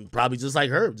is probably just like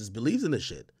her, just believes in this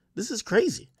shit. This is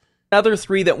crazy. Another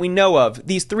 3 that we know of.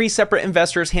 These 3 separate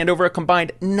investors hand over a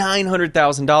combined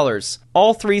 $900,000.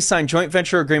 All three signed joint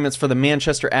venture agreements for the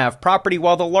Manchester Ave property,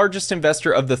 while the largest investor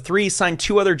of the three signed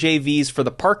 2 other JVs for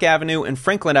the Park Avenue and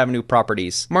Franklin Avenue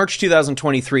properties. March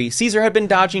 2023, Cesar had been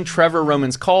dodging Trevor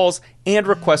Roman's calls and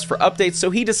requests for updates, so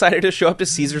he decided to show up to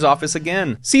Cesar's office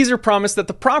again. Cesar promised that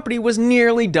the property was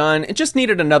nearly done, it just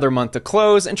needed another month to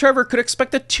close, and Trevor could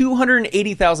expect the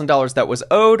 $280,000 that was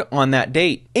owed on that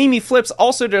date. Amy Flips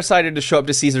also decided to show up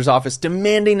to Cesar's office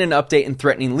demanding an update and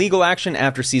threatening legal action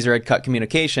after Cesar had cut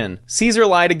communication. Cesar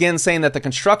lied again, saying that the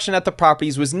construction at the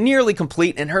properties was nearly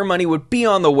complete and her money would be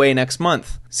on the way next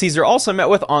month. Cesar also met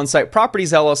with On-Site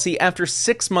Properties LLC after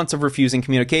 6 months of refusing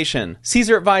communication.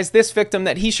 Cesar advised this victim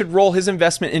that he should roll his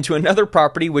investment into another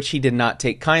property, which he did not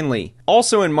take kindly.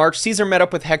 Also in March, Cesar met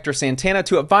up with Hector Santana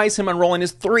to advise him on rolling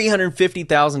his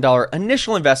 $350,000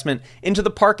 initial investment into the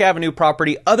Park Avenue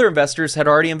property other investors had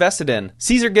already invested in.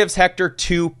 Cesar gives Hector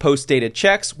 2 post-dated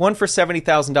checks, one for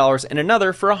 $70,000 and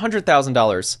another for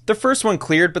 $100,000. The first one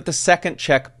cleared, but the second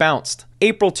check bounced.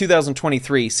 April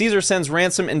 2023, Cesar sends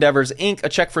Ransom Endeavors Inc. a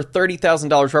check for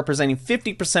 $30,000 representing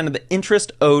 50% of the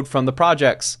interest owed from the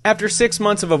projects. After 6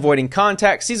 months of avoiding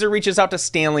contact, Cesar reaches out to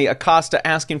Stanley Acosta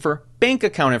asking for bank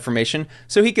account information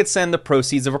so he could send the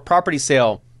proceeds of a property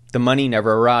sale. The money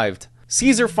never arrived.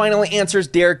 Cesar finally answers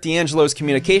Derek D'Angelo's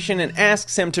communication and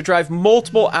asks him to drive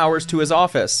multiple hours to his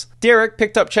office. Derek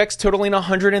picked up checks totaling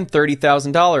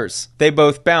 $130,000. They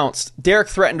both bounced. Derek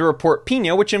threatened to report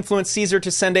Piña, which influenced Cesar to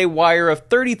send a wire of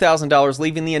 $30,000,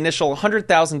 leaving the initial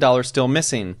 $100,000 still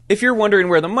missing. If you're wondering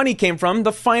where the money came from,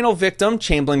 the final victim,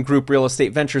 Chamberlain Group Real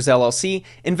Estate Ventures LLC,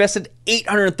 invested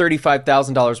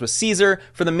 $835,000 with Cesar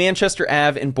for the Manchester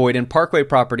Ave and Boyden Parkway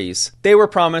properties. They were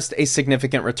promised a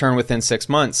significant return within 6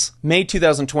 months. May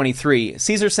 2023,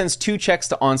 Cesar sends 2 checks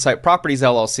to On-Site Properties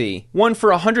LLC, one for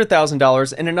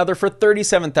 $100,000 and another for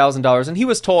 $37,000, and he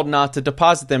was told not to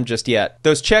deposit them just yet.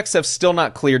 Those checks have still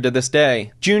not cleared to this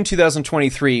day. June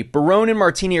 2023, Barone and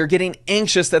Martini are getting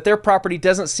anxious that their property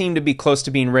doesn't seem to be close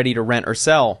to being ready to rent or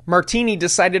sell. Martini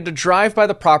decided to drive by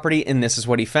the property, and this is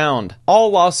what he found.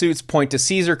 All lawsuits point to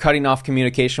Cesar cutting off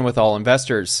communication with all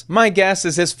investors. My guess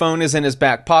is his phone is in his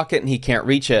back pocket and he can't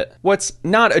reach it. What's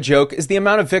not a joke is the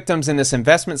amount of victims in this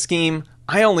investment scheme.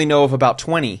 I only know of about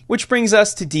 20, which brings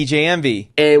us to DJ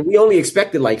Envy. And we only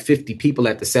expected like 50 people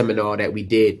at the seminar that we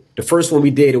did. The first one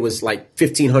we did, it was like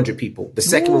 1,500 people. The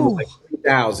second one was like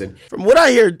 3,000. From what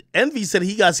I hear, Envy said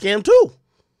he got scammed too.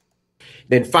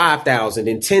 Then 5,000,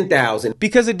 then 10,000.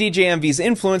 Because of DJ Envy's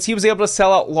influence, he was able to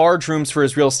sell out large rooms for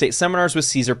his real estate seminars with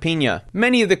Cesar Piña.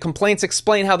 Many of the complaints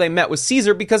explain how they met with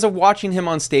Cesar because of watching him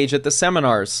on stage at the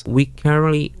seminars. We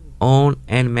currently own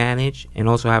and manage and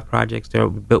also have projects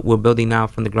that we're building now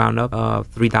from the ground up of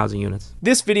 3,000 units.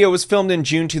 This video was filmed in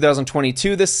June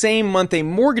 2022, the same month a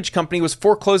mortgage company was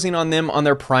foreclosing on them on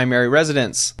their primary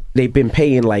residence. They've been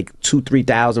paying like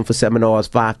 $2,000-3,000 for seminars,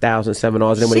 $5,000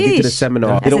 seminars. And then when they get to the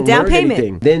seminar, they don't learn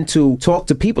anything. Then to talk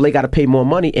to people, they got to pay more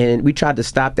money, and we tried to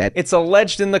stop that. It's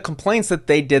alleged in the complaints that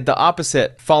they did the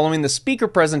opposite. Following the speaker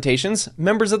presentations,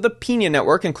 members of the Piña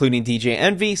network, including DJ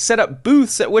Envy, set up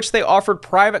booths at which they offered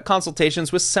private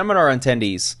consultations with seminar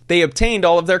attendees. They obtained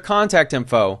all of their contact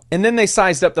info, and then they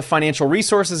sized up the financial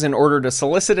resources in order to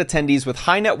solicit attendees with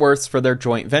high net worths for their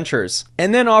joint ventures,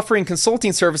 and then offering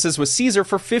consulting services with Cesar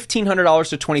for $1,500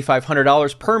 to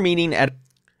 $2,500 per meeting at...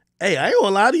 Hey, I ain't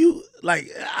gonna lie to you. Like,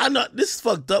 I know this is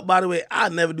fucked up, by the way. I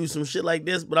never do some shit like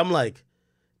this, but I'm like,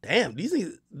 damn, these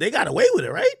niggas, they got away with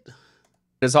it, right?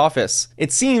 His office.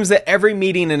 It seems that every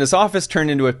meeting in his office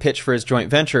turned into a pitch for his joint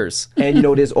ventures. And you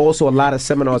know, there's also a lot of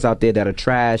seminars out there that are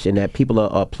trash and that people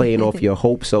are playing off your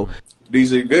hope. So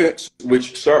these events,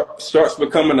 which starts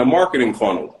becoming a marketing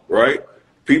funnel, right?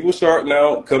 People start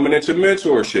now coming into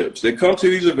mentorships. They come to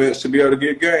these events to be able to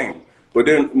get game. But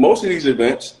then most of these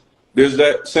events, there's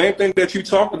that same thing that you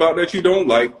talked about that you don't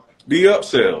like, the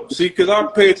upsell. See, because I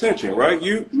pay attention, right?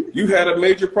 You had a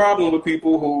major problem with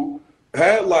people who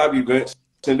had live events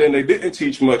and then they didn't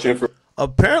teach much information.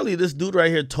 Apparently this dude right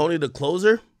here, Tony the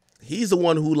Closer, he's the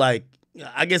one who, like,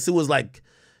 I guess it was like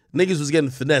niggas was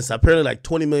getting finesse. Apparently like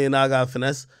 $20 million got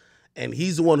finesse, and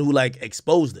he's the one who like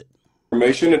exposed it.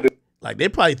 Like, they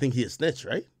probably think he a snitch,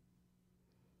 right?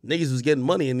 Niggas was getting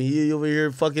money and he over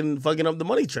here fucking up the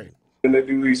money train. And they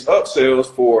do these upsells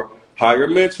for higher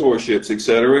mentorships, et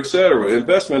cetera,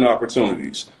 investment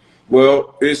opportunities.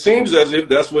 Well, it seems as if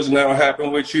that's what's now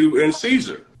happened with you and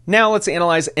Cesar. Now let's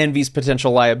analyze Envy's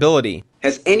potential liability.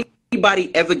 Has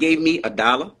anybody ever gave me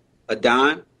 $1, a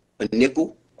dime, a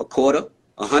nickel, a quarter,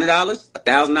 $100,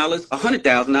 $1,000,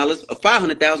 $100,000, or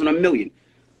 $500,000, or $1 million?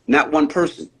 Not one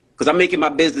person. Because I'm making my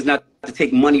business not to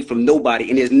take money from nobody.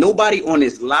 And there's nobody on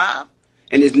this live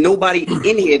And there's nobody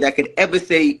in here that could ever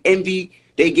say Envy,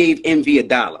 they gave Envy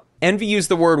 $1. Envy used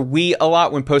the word "we" a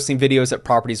lot when posting videos at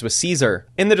properties with Cesar.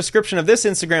 In the description of this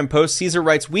Instagram post, Cesar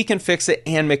writes, "We can fix it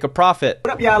and make a profit."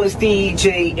 What up, y'all? It's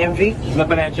DJ Envy.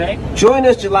 Nothing at Jay. Join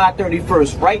us July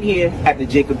 31st right here at the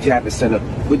Jacob Javits Center.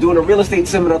 We're doing a real estate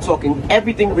seminar talking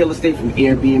everything real estate from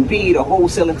Airbnb to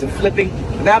wholesaling to flipping.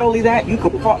 Not only that, you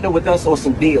can partner with us on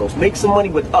some deals. Make some money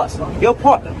with us. Your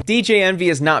partner. DJ Envy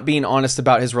is not being honest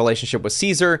about his relationship with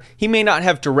Cesar. He may not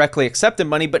have directly accepted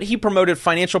money, but he promoted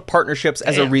financial partnerships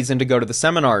as a reason to go to the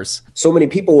seminars. So many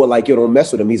people were like, yo, don't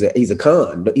mess with him. He's a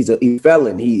con. He's a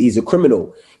felon. He's a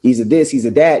criminal. He's a this, he's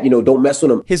a that. You know, don't mess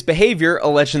with him. His behavior,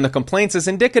 alleged in the complaints, is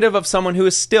indicative of someone who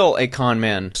is still a con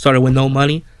man. Started with no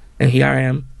money, and here I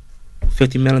am,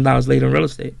 $50 million later in real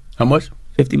estate. How much?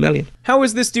 $50 million. How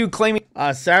is this dude claiming?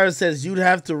 Sarah says, you'd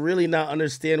have to really not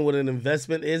understand what an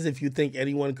investment is if you think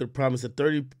anyone could promise a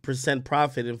 30%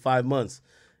 profit in 5 months.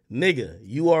 Nigga,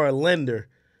 you are a lender,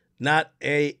 not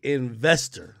a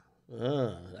investor.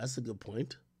 That's a good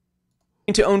point.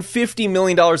 To own $50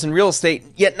 million in real estate,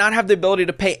 yet not have the ability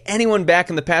to pay anyone back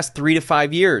in the past 3 to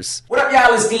 5 years. What up,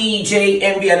 y'all? It's DJ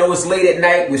Envy. I know it's late at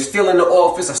night. We're still in the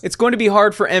office. It's going to be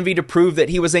hard for Envy to prove that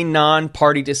he was a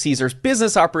non-party to Cesar's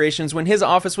business operations when his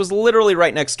office was literally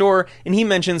right next door, and he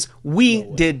mentions we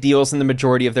did deals in the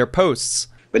majority of their posts.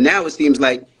 But now it seems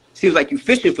like you're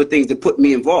fishing for things that put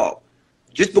me involved.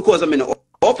 Just because I'm in the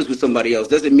office with somebody else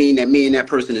doesn't mean that me and that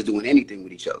person is doing anything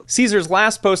with each other. Cesar's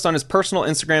last post on his personal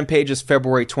Instagram page is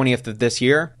February 20th of this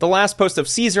year. The last post of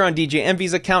Cesar on DJ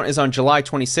Envy's account is on July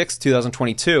 26,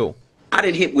 2022. I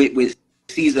didn't hit with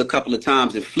Cesar a couple of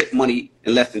times and flip money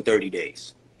in less than 30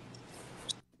 days.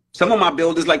 Some of my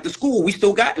builders, like the school, we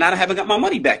still got, and I haven't got my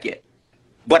money back yet.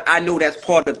 But I know that's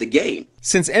part of the game.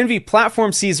 Since Envy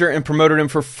platformed Cesar and promoted him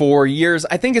for 4 years,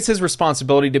 I think it's his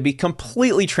responsibility to be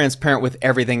completely transparent with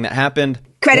everything that happened.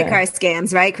 Credit card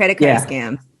scams, right? Credit card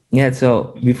scams. Yeah,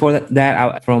 so before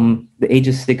that, from the age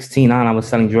of 16 on, I was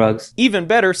selling drugs. Even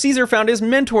better, Cesar found his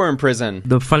mentor in prison.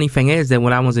 The funny thing is that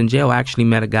when I was in jail, I actually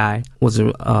met a guy, was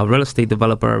a real estate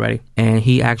developer already, and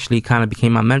he actually kind of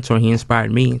became my mentor. He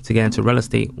inspired me to get into real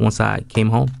estate once I came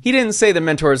home. He didn't say the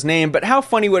mentor's name, but how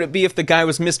funny would it be if the guy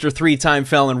was Mr. 3-time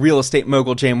felon real estate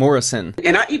mogul Jay Morrison?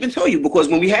 And I even told you, because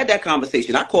when we had that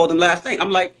conversation, I called him last night.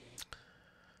 I'm like,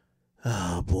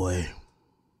 oh, boy.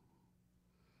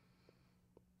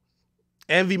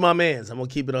 Envy, my mans. I'm gonna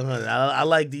keep it 100. I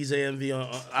like DJ Envy.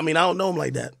 I mean, I don't know him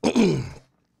like that. You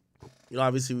know,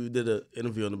 obviously we did an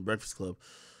interview on the Breakfast Club,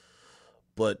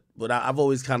 but I've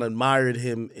always kind of admired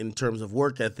him in terms of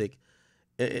work ethic,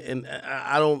 and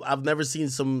I've never seen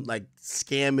some like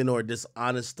scamming or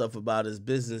dishonest stuff about his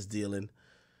business dealing.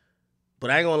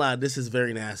 But I ain't gonna lie, this is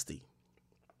very nasty,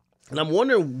 and I'm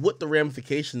wondering what the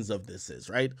ramifications of this is.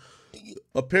 Right?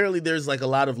 Apparently, there's like a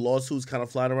lot of lawsuits kind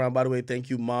of flying around. By the way, thank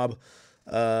you, Mob.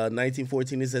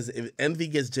 1914, it says, if Envy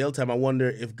gets jail time, I wonder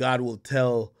if God will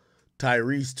tell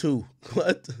Tyrese too.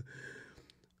 What?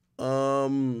 I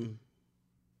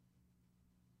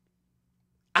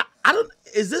don't,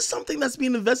 is this something that's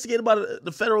being investigated by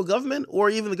the federal government or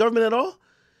even the government at all?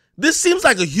 This seems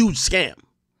like a huge scam.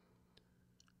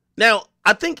 Now,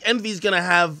 I think Envy's gonna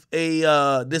have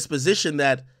a disposition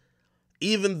that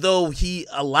even though he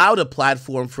allowed a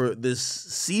platform for this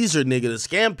Cesar nigga to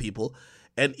scam people,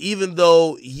 and even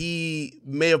though he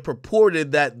may have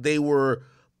purported that they were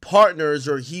partners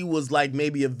or he was like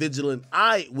maybe a vigilant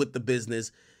eye with the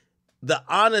business, the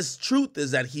honest truth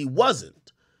is that he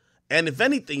wasn't. And if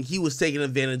anything, he was taken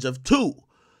advantage of too.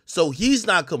 So he's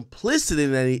not complicit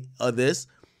in any of this.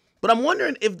 But I'm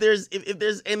wondering if there's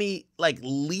any like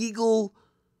legal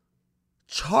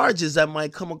charges that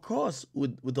might come across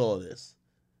with all this.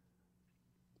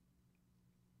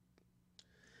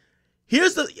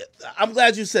 I'm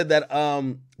glad you said that.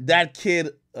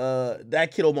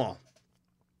 That kid Omar.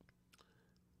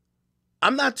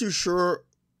 I'm not too sure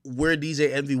where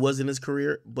DJ Envy was in his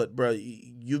career, but bro,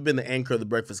 you've been the anchor of the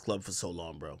Breakfast Club for so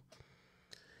long, bro.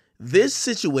 This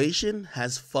situation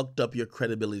has fucked up your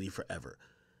credibility forever.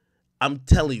 I'm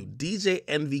telling you, DJ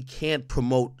Envy can't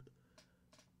promote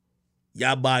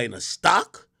y'all buying a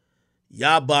stock,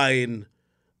 y'all buying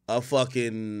a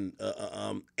fucking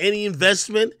any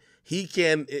investment. He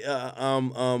can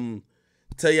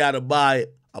tell y'all to buy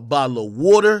a bottle of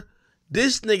water.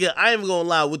 This nigga, I ain't even gonna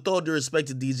lie, with all due respect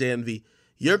to DJ Envy,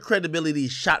 your credibility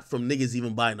is shot from niggas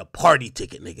even buying a party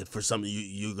ticket, nigga, for something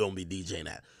you gonna be DJing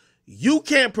at. You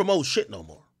can't promote shit no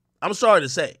more. I'm sorry to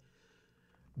say.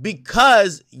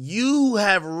 Because you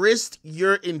have risked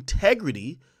your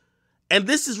integrity, and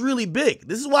this is really big.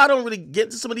 This is why I don't really get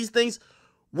into some of these things.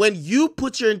 When you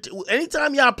put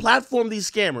anytime y'all platform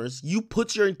these scammers, you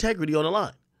put your integrity on the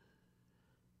line.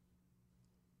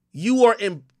 You are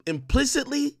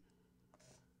implicitly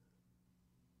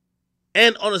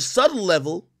and on a subtle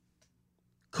level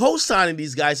co-signing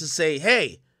these guys to say,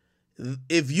 hey,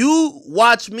 if you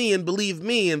watch me and believe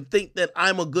me and think that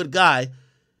I'm a good guy,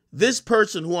 this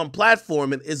person who I'm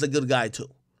platforming is a good guy too.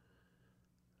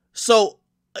 So,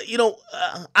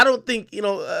 I don't think,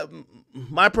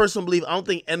 my personal belief, I don't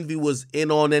think Envy was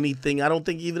in on anything. I don't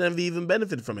think Envy even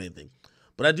benefited from anything.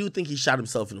 But I do think he shot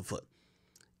himself in the foot.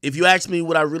 If you ask me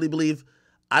what I really believe,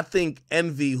 I think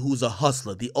Envy, who's a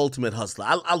hustler, the ultimate hustler.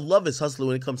 I love his hustler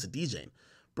when it comes to DJing.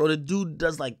 Bro, the dude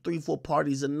does like 3-4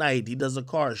 parties a night. He does a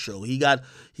car show. He got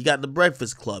the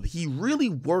Breakfast Club. He really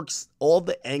works all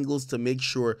the angles to make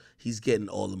sure he's getting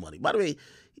all the money. By the way,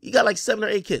 he got like 7 or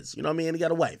 8 kids. You know what I mean? And he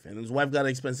got a wife. And his wife got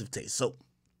an expensive taste. So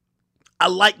I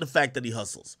like the fact that he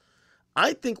hustles.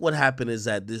 I think what happened is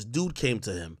that this dude came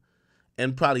to him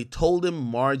and probably told him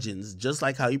margins, just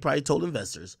like how he probably told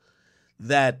investors,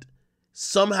 that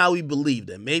somehow he believed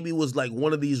that maybe it was like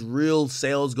one of these real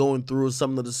sales going through or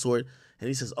something of the sort. And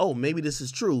he says, oh, maybe this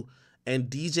is true. And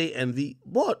DJ Envy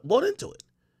bought into it.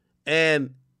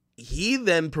 And he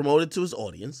then promoted to his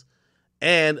audience.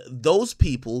 And those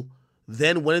people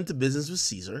then went into business with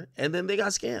Cesar. And then they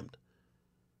got scammed.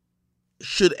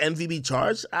 Should Envy be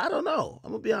charged? I don't know. I'm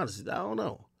going to be honest with you. I don't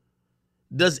know.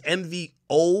 Does Envy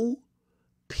owe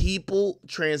people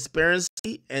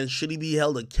transparency? And should he be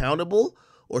held accountable?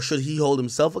 Or should he hold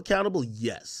himself accountable?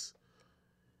 Yes.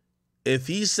 If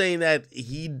he's saying that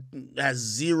he has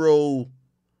zero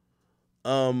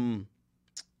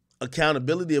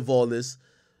accountability of all this,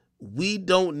 we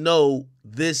don't know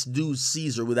this dude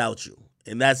Cesar without you.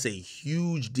 And that's a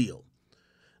huge deal.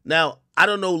 Now, I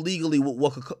don't know legally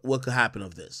what could happen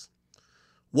of this.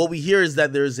 What we hear is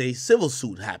that there's a civil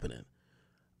suit happening.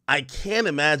 I can't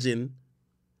imagine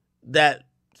that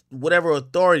whatever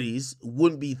authorities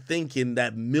wouldn't be thinking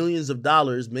that millions of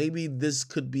dollars, maybe this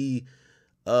could be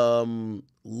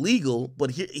legal.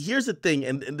 But here's the thing,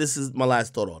 and this is my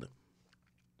last thought on it.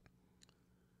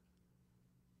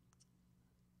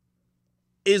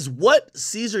 Is what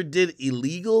Cesar did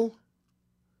illegal?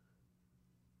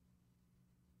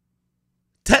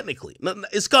 Technically.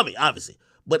 It's scummy, obviously.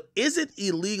 But is it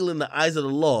illegal in the eyes of the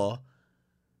law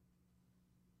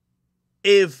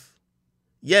if,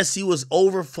 yes, he was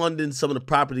overfunding some of the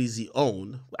properties he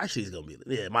owned? Actually, he's going to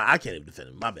be, I can't even defend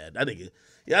him. My bad. That nigga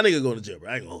going to jail, bro.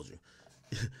 I ain't going to hold you.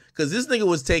 Because this nigga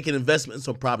was taking investments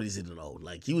on properties he didn't own.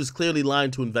 Like, he was clearly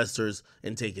lying to investors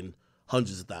and taking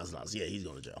hundreds of thousands of dollars. Yeah, he's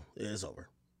going to jail. Yeah, it's over.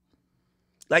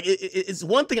 Like, it's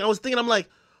one thing I was thinking, I'm like,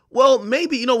 well,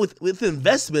 maybe, with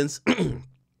investments,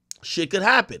 shit could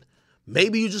happen.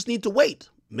 Maybe you just need to wait.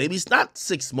 Maybe it's not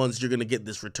 6 months you're going to get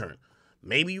this return.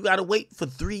 Maybe you got to wait for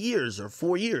 3 years or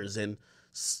 4 years. And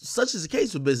such is the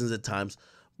case with business at times.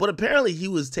 But apparently he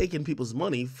was taking people's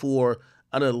money for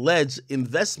an alleged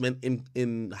investment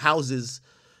in houses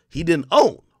he didn't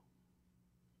own.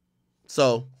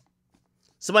 So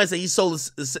somebody said he sold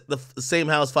the same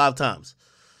house 5 times.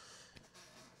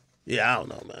 Yeah, I don't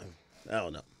know, man. I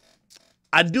don't know.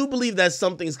 I do believe that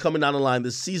something's coming down the line.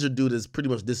 This Cesar dude has pretty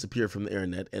much disappeared from the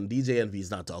internet, and DJ Envy is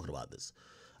not talking about this.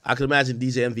 I can imagine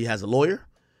DJ Envy has a lawyer,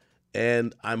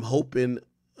 and I'm hoping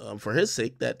for his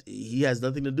sake that he has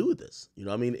nothing to do with this. You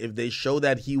know what I mean? If they show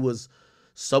that he was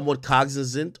somewhat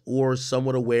cognizant or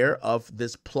somewhat aware of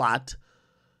this plot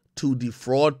to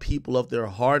defraud people of their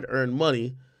hard-earned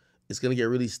money, it's going to get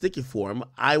really sticky for him.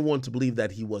 I want to believe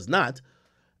that he was not.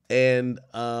 And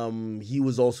he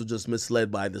was also just misled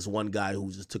by this one guy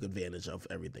who just took advantage of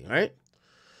everything, all right?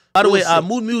 By the way,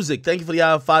 Mood Music, thank you for the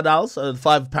 $5,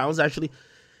 £5 actually.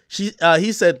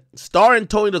 He said, Star and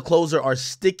Tony the Closer are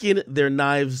sticking their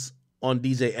knives on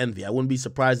DJ Envy. I wouldn't be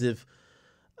surprised if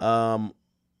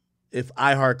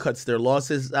iHeart cuts their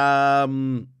losses.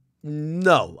 No.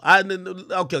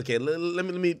 Okay. Let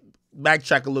me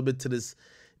backtrack a little bit to this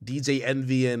DJ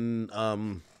Envy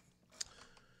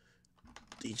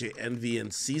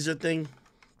and Cesar thing.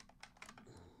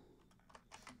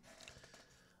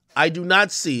 I do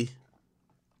not see,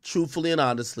 truthfully and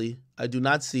honestly, I do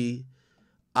not see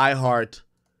iHeart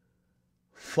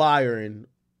firing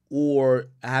or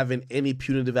having any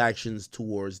punitive actions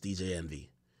towards DJ Envy.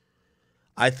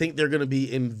 I think they're going to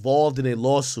be involved in a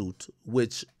lawsuit,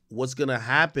 which what's going to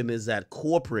happen is that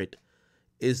corporate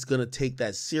is going to take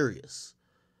that serious.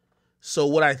 So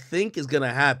what I think is going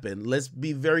to happen, let's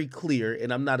be very clear,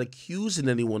 and I'm not accusing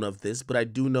anyone of this, but I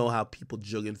do know how people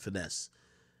jug and finesse.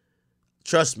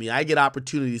 Trust me, I get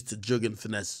opportunities to jug and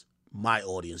finesse my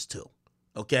audience too,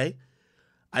 okay?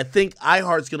 I think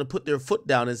iHeart's going to put their foot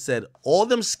down and said, all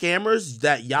them scammers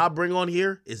that y'all bring on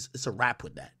here, it's a wrap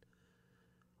with that.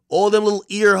 All them little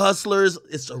ear hustlers,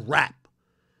 it's a wrap.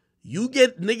 You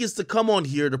get niggas to come on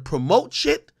here to promote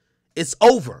shit, it's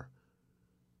over.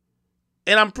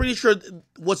 And I'm pretty sure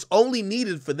what's only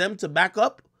needed for them to back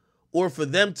up or for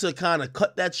them to kind of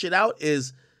cut that shit out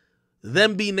is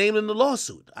them be named in the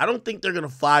lawsuit. I don't think they're going to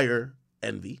fire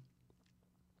Envy,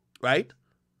 right?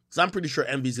 Because I'm pretty sure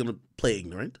Envy's going to play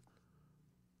ignorant.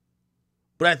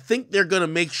 But I think they're going to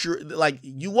make sure, like,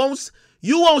 you won't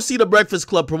see the Breakfast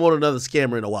Club promote another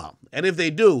scammer in a while. And if they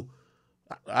do,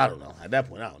 I don't know. At that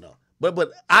point, I don't know.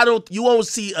 But you won't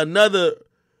see another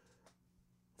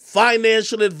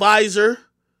financial advisor,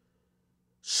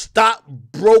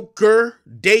 stockbroker,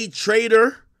 day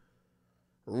trader,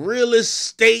 real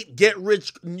estate, get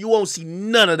rich. You won't see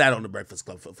none of that on the Breakfast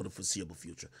Club for the foreseeable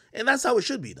future. And that's how it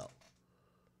should be, though.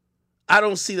 I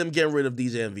don't see them getting rid of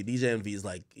DJ Envy. DJ Envy is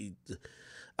like,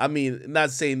 I mean,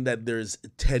 not saying that there's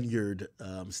tenured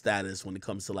status when it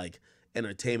comes to like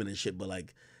entertainment and shit, but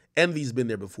like Envy's been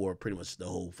there before pretty much the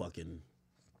whole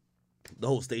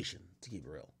station, to keep it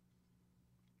real.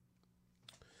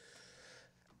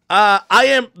 I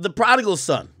am the prodigal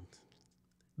son.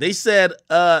 They said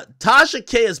Tasha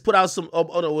K has put out some.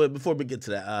 Oh no! Wait, before we get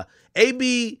to that,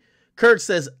 AB Kirk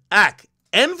says,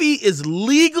 Envy is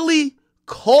legally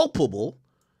culpable.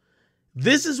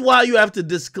 This is why you have to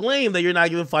disclaim that you're not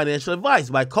giving financial advice.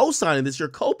 By co-signing this, you're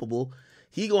culpable.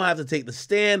 He gonna have to take the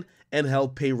stand and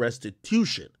help pay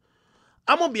restitution.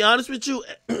 I'm gonna be honest with you.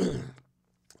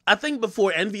 I think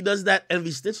before Envy does that, Envy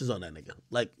snitches on that nigga.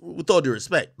 Like, with all due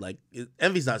respect, like,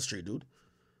 Envy's not straight, dude.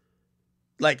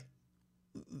 Like,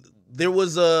 there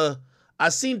was I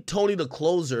seen Tony the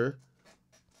Closer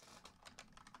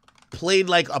played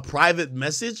like a private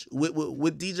message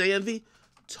with DJ Envy.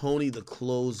 Tony the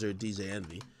Closer, DJ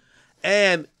Envy.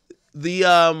 And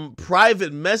the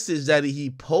private message that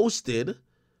he posted, let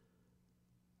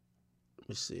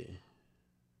me see.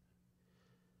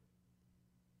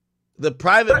 The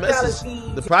private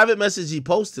message he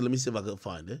posted, let me see if I can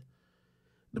find it.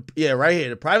 Yeah, right here.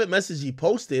 The private message he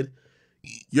posted,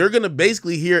 you're going to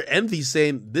basically hear Envy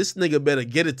saying, this nigga better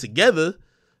get it together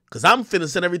because I'm finna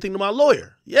send everything to my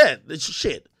lawyer. Yeah, it's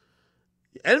shit.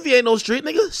 Envy ain't no street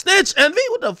nigga. Snitch, Envy.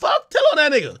 What the fuck? Tell on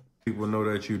that nigga. People know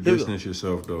that you distance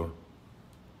yourself, though.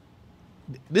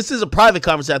 This is a private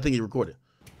conversation I think he recorded.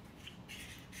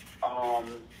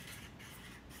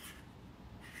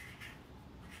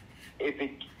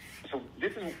 So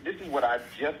this is what I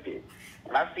just did.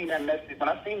 When I seen that message, when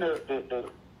I seen the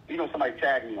somebody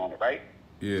tagged me on it, right?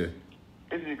 Yeah.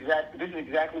 This is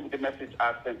exactly what the message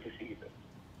I sent to Caesar.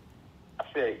 I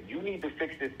said, you need to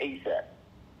fix this ASAP.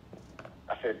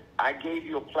 I said, I gave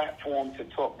you a platform to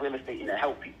talk real estate and to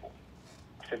help people.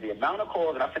 I said, the amount of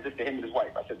calls, and I said this to him and his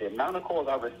wife, I said, the amount of calls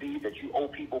I received that you owe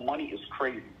people money is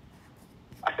crazy.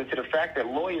 I said, to the fact that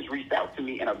lawyers reached out to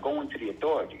me and are going to the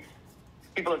authorities.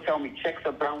 People are telling me checks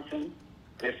are bouncing.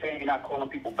 They're saying you're not calling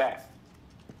people back.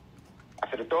 I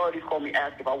said, authorities called me,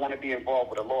 asked if I want to be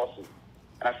involved with a lawsuit.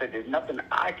 And I said, there's nothing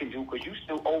I can do because you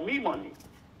still owe me money.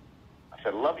 I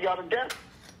said, love y'all to death,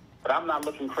 but I'm not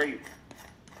looking crazy.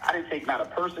 I didn't take not a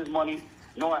person's money,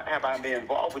 nor have I been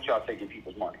involved with y'all taking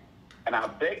people's money. And I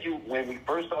beg you, when we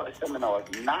first started seminars,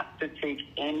 not to take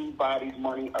anybody's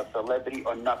money, a celebrity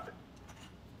or nothing.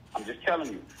 I'm just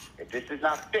telling you, if this is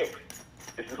not fixed,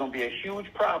 this is going to be a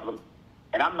huge problem,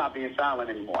 and I'm not being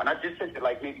silent anymore. And I just said it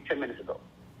like maybe 10 minutes ago.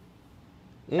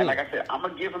 And like I said, I'm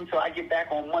going to give him till I get back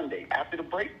on Monday. After the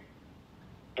break,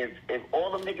 if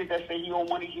all the niggas that say he owe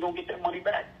money, he don't get that money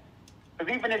back.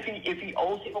 Because even if he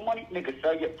owes people money, niggas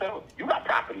sell. You got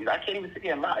properties. I can't even sit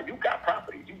here and lie. You got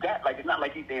properties. You got, like, it's not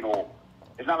like he's saying,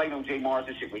 it's not like no Jay Morris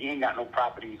and shit where he ain't got no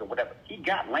properties or whatever. He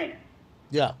got land.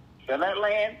 Yeah. Sell that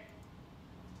land,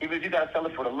 even if you got to sell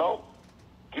it for the low,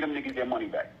 get them niggas their money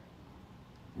back.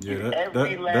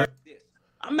 Yeah,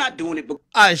 I'm not doing it. All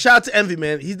right, shout out to Envy,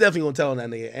 man. He's definitely going to tell on that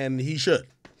nigga, and he should.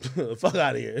 Fuck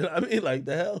out of here. I mean, like,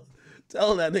 the hell? Tell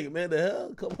on that nigga, man. The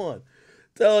hell? Come on.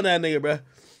 Tell on that nigga, bro.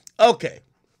 Okay.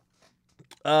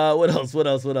 What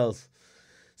else?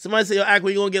 Somebody say, yo, Ak,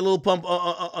 we going to get a little pump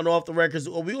on off the records.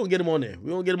 We're going to get him on there.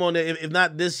 We're going to get him on there. If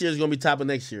not this year, it's going to be top of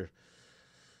next year.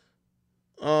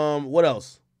 What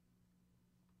else?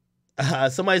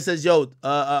 Somebody says, yo,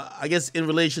 I guess in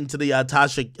relation to the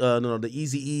Tasha, the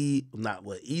Easy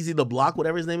Easy the Block,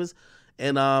 whatever his name is,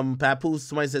 and Papoose,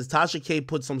 somebody says Tasha K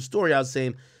put some story out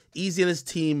saying Easy and his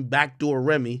team backdoor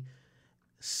Remy,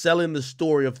 selling the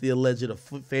story of the alleged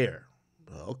affair.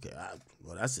 Okay,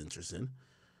 well, that's interesting.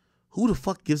 Who the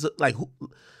fuck gives a, like, who?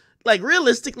 like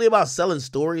realistically about selling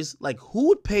stories, like who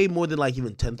would pay more than like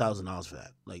even $10,000 for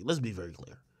that? Like, let's be very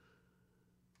clear.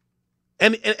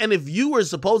 And if you were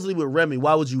supposedly with Remy,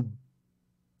 why would you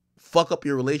fuck up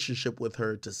your relationship with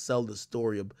her to sell the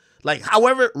story of, like,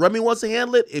 however Remy wants to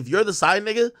handle it? If you're the side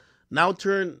nigga, now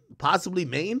turn possibly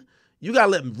main, you gotta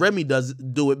let Remy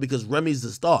do it because Remy's the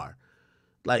star.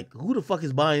 Like, who the fuck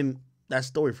is buying that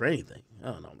story for anything? I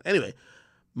don't know. Anyway,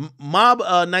 Mob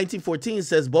 1914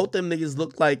 says both them niggas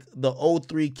look like the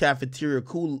 03 cafeteria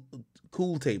cool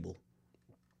table.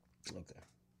 Okay.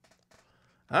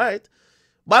 All right.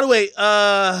 By the way,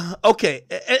 okay.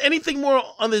 Anything more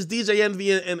on this DJ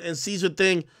Envy and Cesar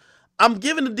thing? I'm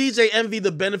giving the DJ Envy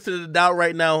the benefit of the doubt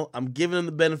right now. I'm giving him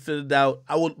the benefit of the doubt.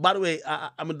 By the way,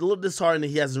 I'm a little disheartened that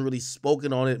he hasn't really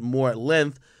spoken on it more at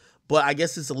length, but I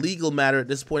guess it's a legal matter at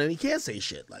this point, and he can't say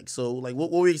shit. Like, so, like,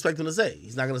 what were we expecting to say?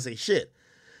 He's not gonna say shit.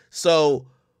 So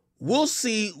we'll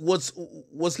see what's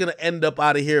gonna end up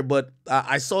out of here. But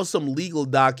I saw some legal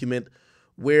document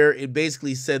where it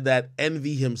basically said that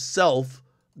Envy himself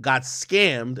got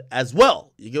scammed as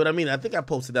well. You get what I mean? I think I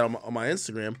posted that on my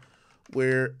Instagram,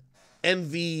 where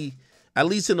Envy, at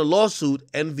least in the lawsuit,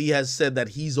 Envy has said that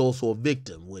he's also a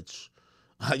victim, which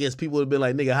I guess people would have been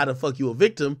like, nigga, how the fuck you a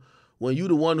victim when you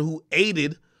the one who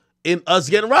aided in us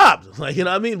getting robbed? Like, you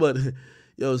know what I mean? But,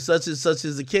 yo, such is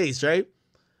the case, right?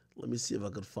 Let me see if I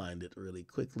could find it really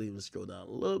quickly. Let me scroll down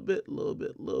a little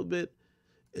bit.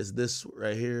 Is this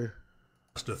right here?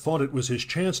 Thought it was his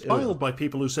chance, filed by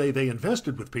people who say they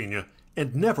invested with Piña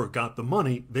and never got the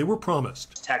money they were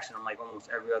promised. Texting him like almost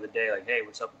every other day, like, hey,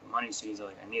 what's up with the money, Cesar?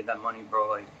 Like, I need that money, bro.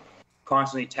 Like,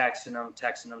 constantly texting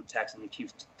him. He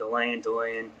keeps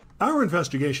delaying. Our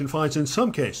investigation finds in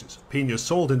some cases Piña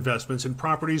sold investments in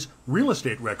properties real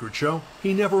estate records show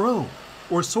he never owned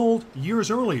or sold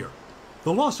years earlier.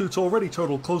 The lawsuits already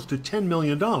total close to $10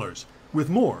 million, with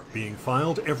more being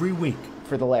filed every week.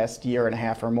 For the last year and a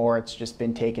half or more, it's just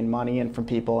been taking money in from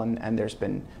people, and there's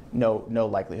been no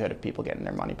likelihood of people getting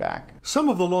their money back. Some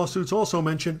of the lawsuits also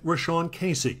mention Rashawn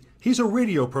Casey. He's a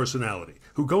radio personality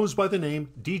who goes by the name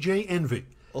DJ Envy.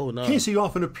 Oh, no. Casey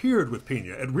often appeared with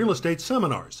Piña at real estate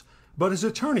seminars, but his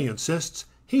attorney insists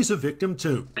he's a victim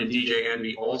too. And DJ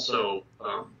Envy also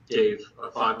gave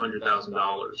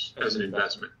 $500,000 as an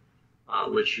investment,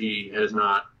 which he has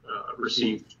not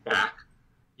received back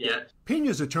yet.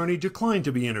 Piña's attorney declined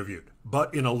to be interviewed,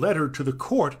 but in a letter to the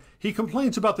court, he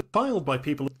complains about the filed by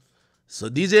people. So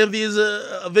DJ Envy is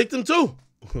a victim too.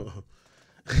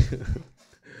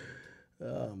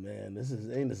 Oh man,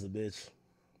 ain't this a bitch?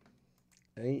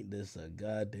 Ain't this a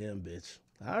goddamn bitch?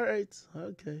 All right,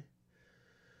 okay.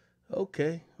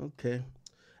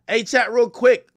 Hey, chat, real quick.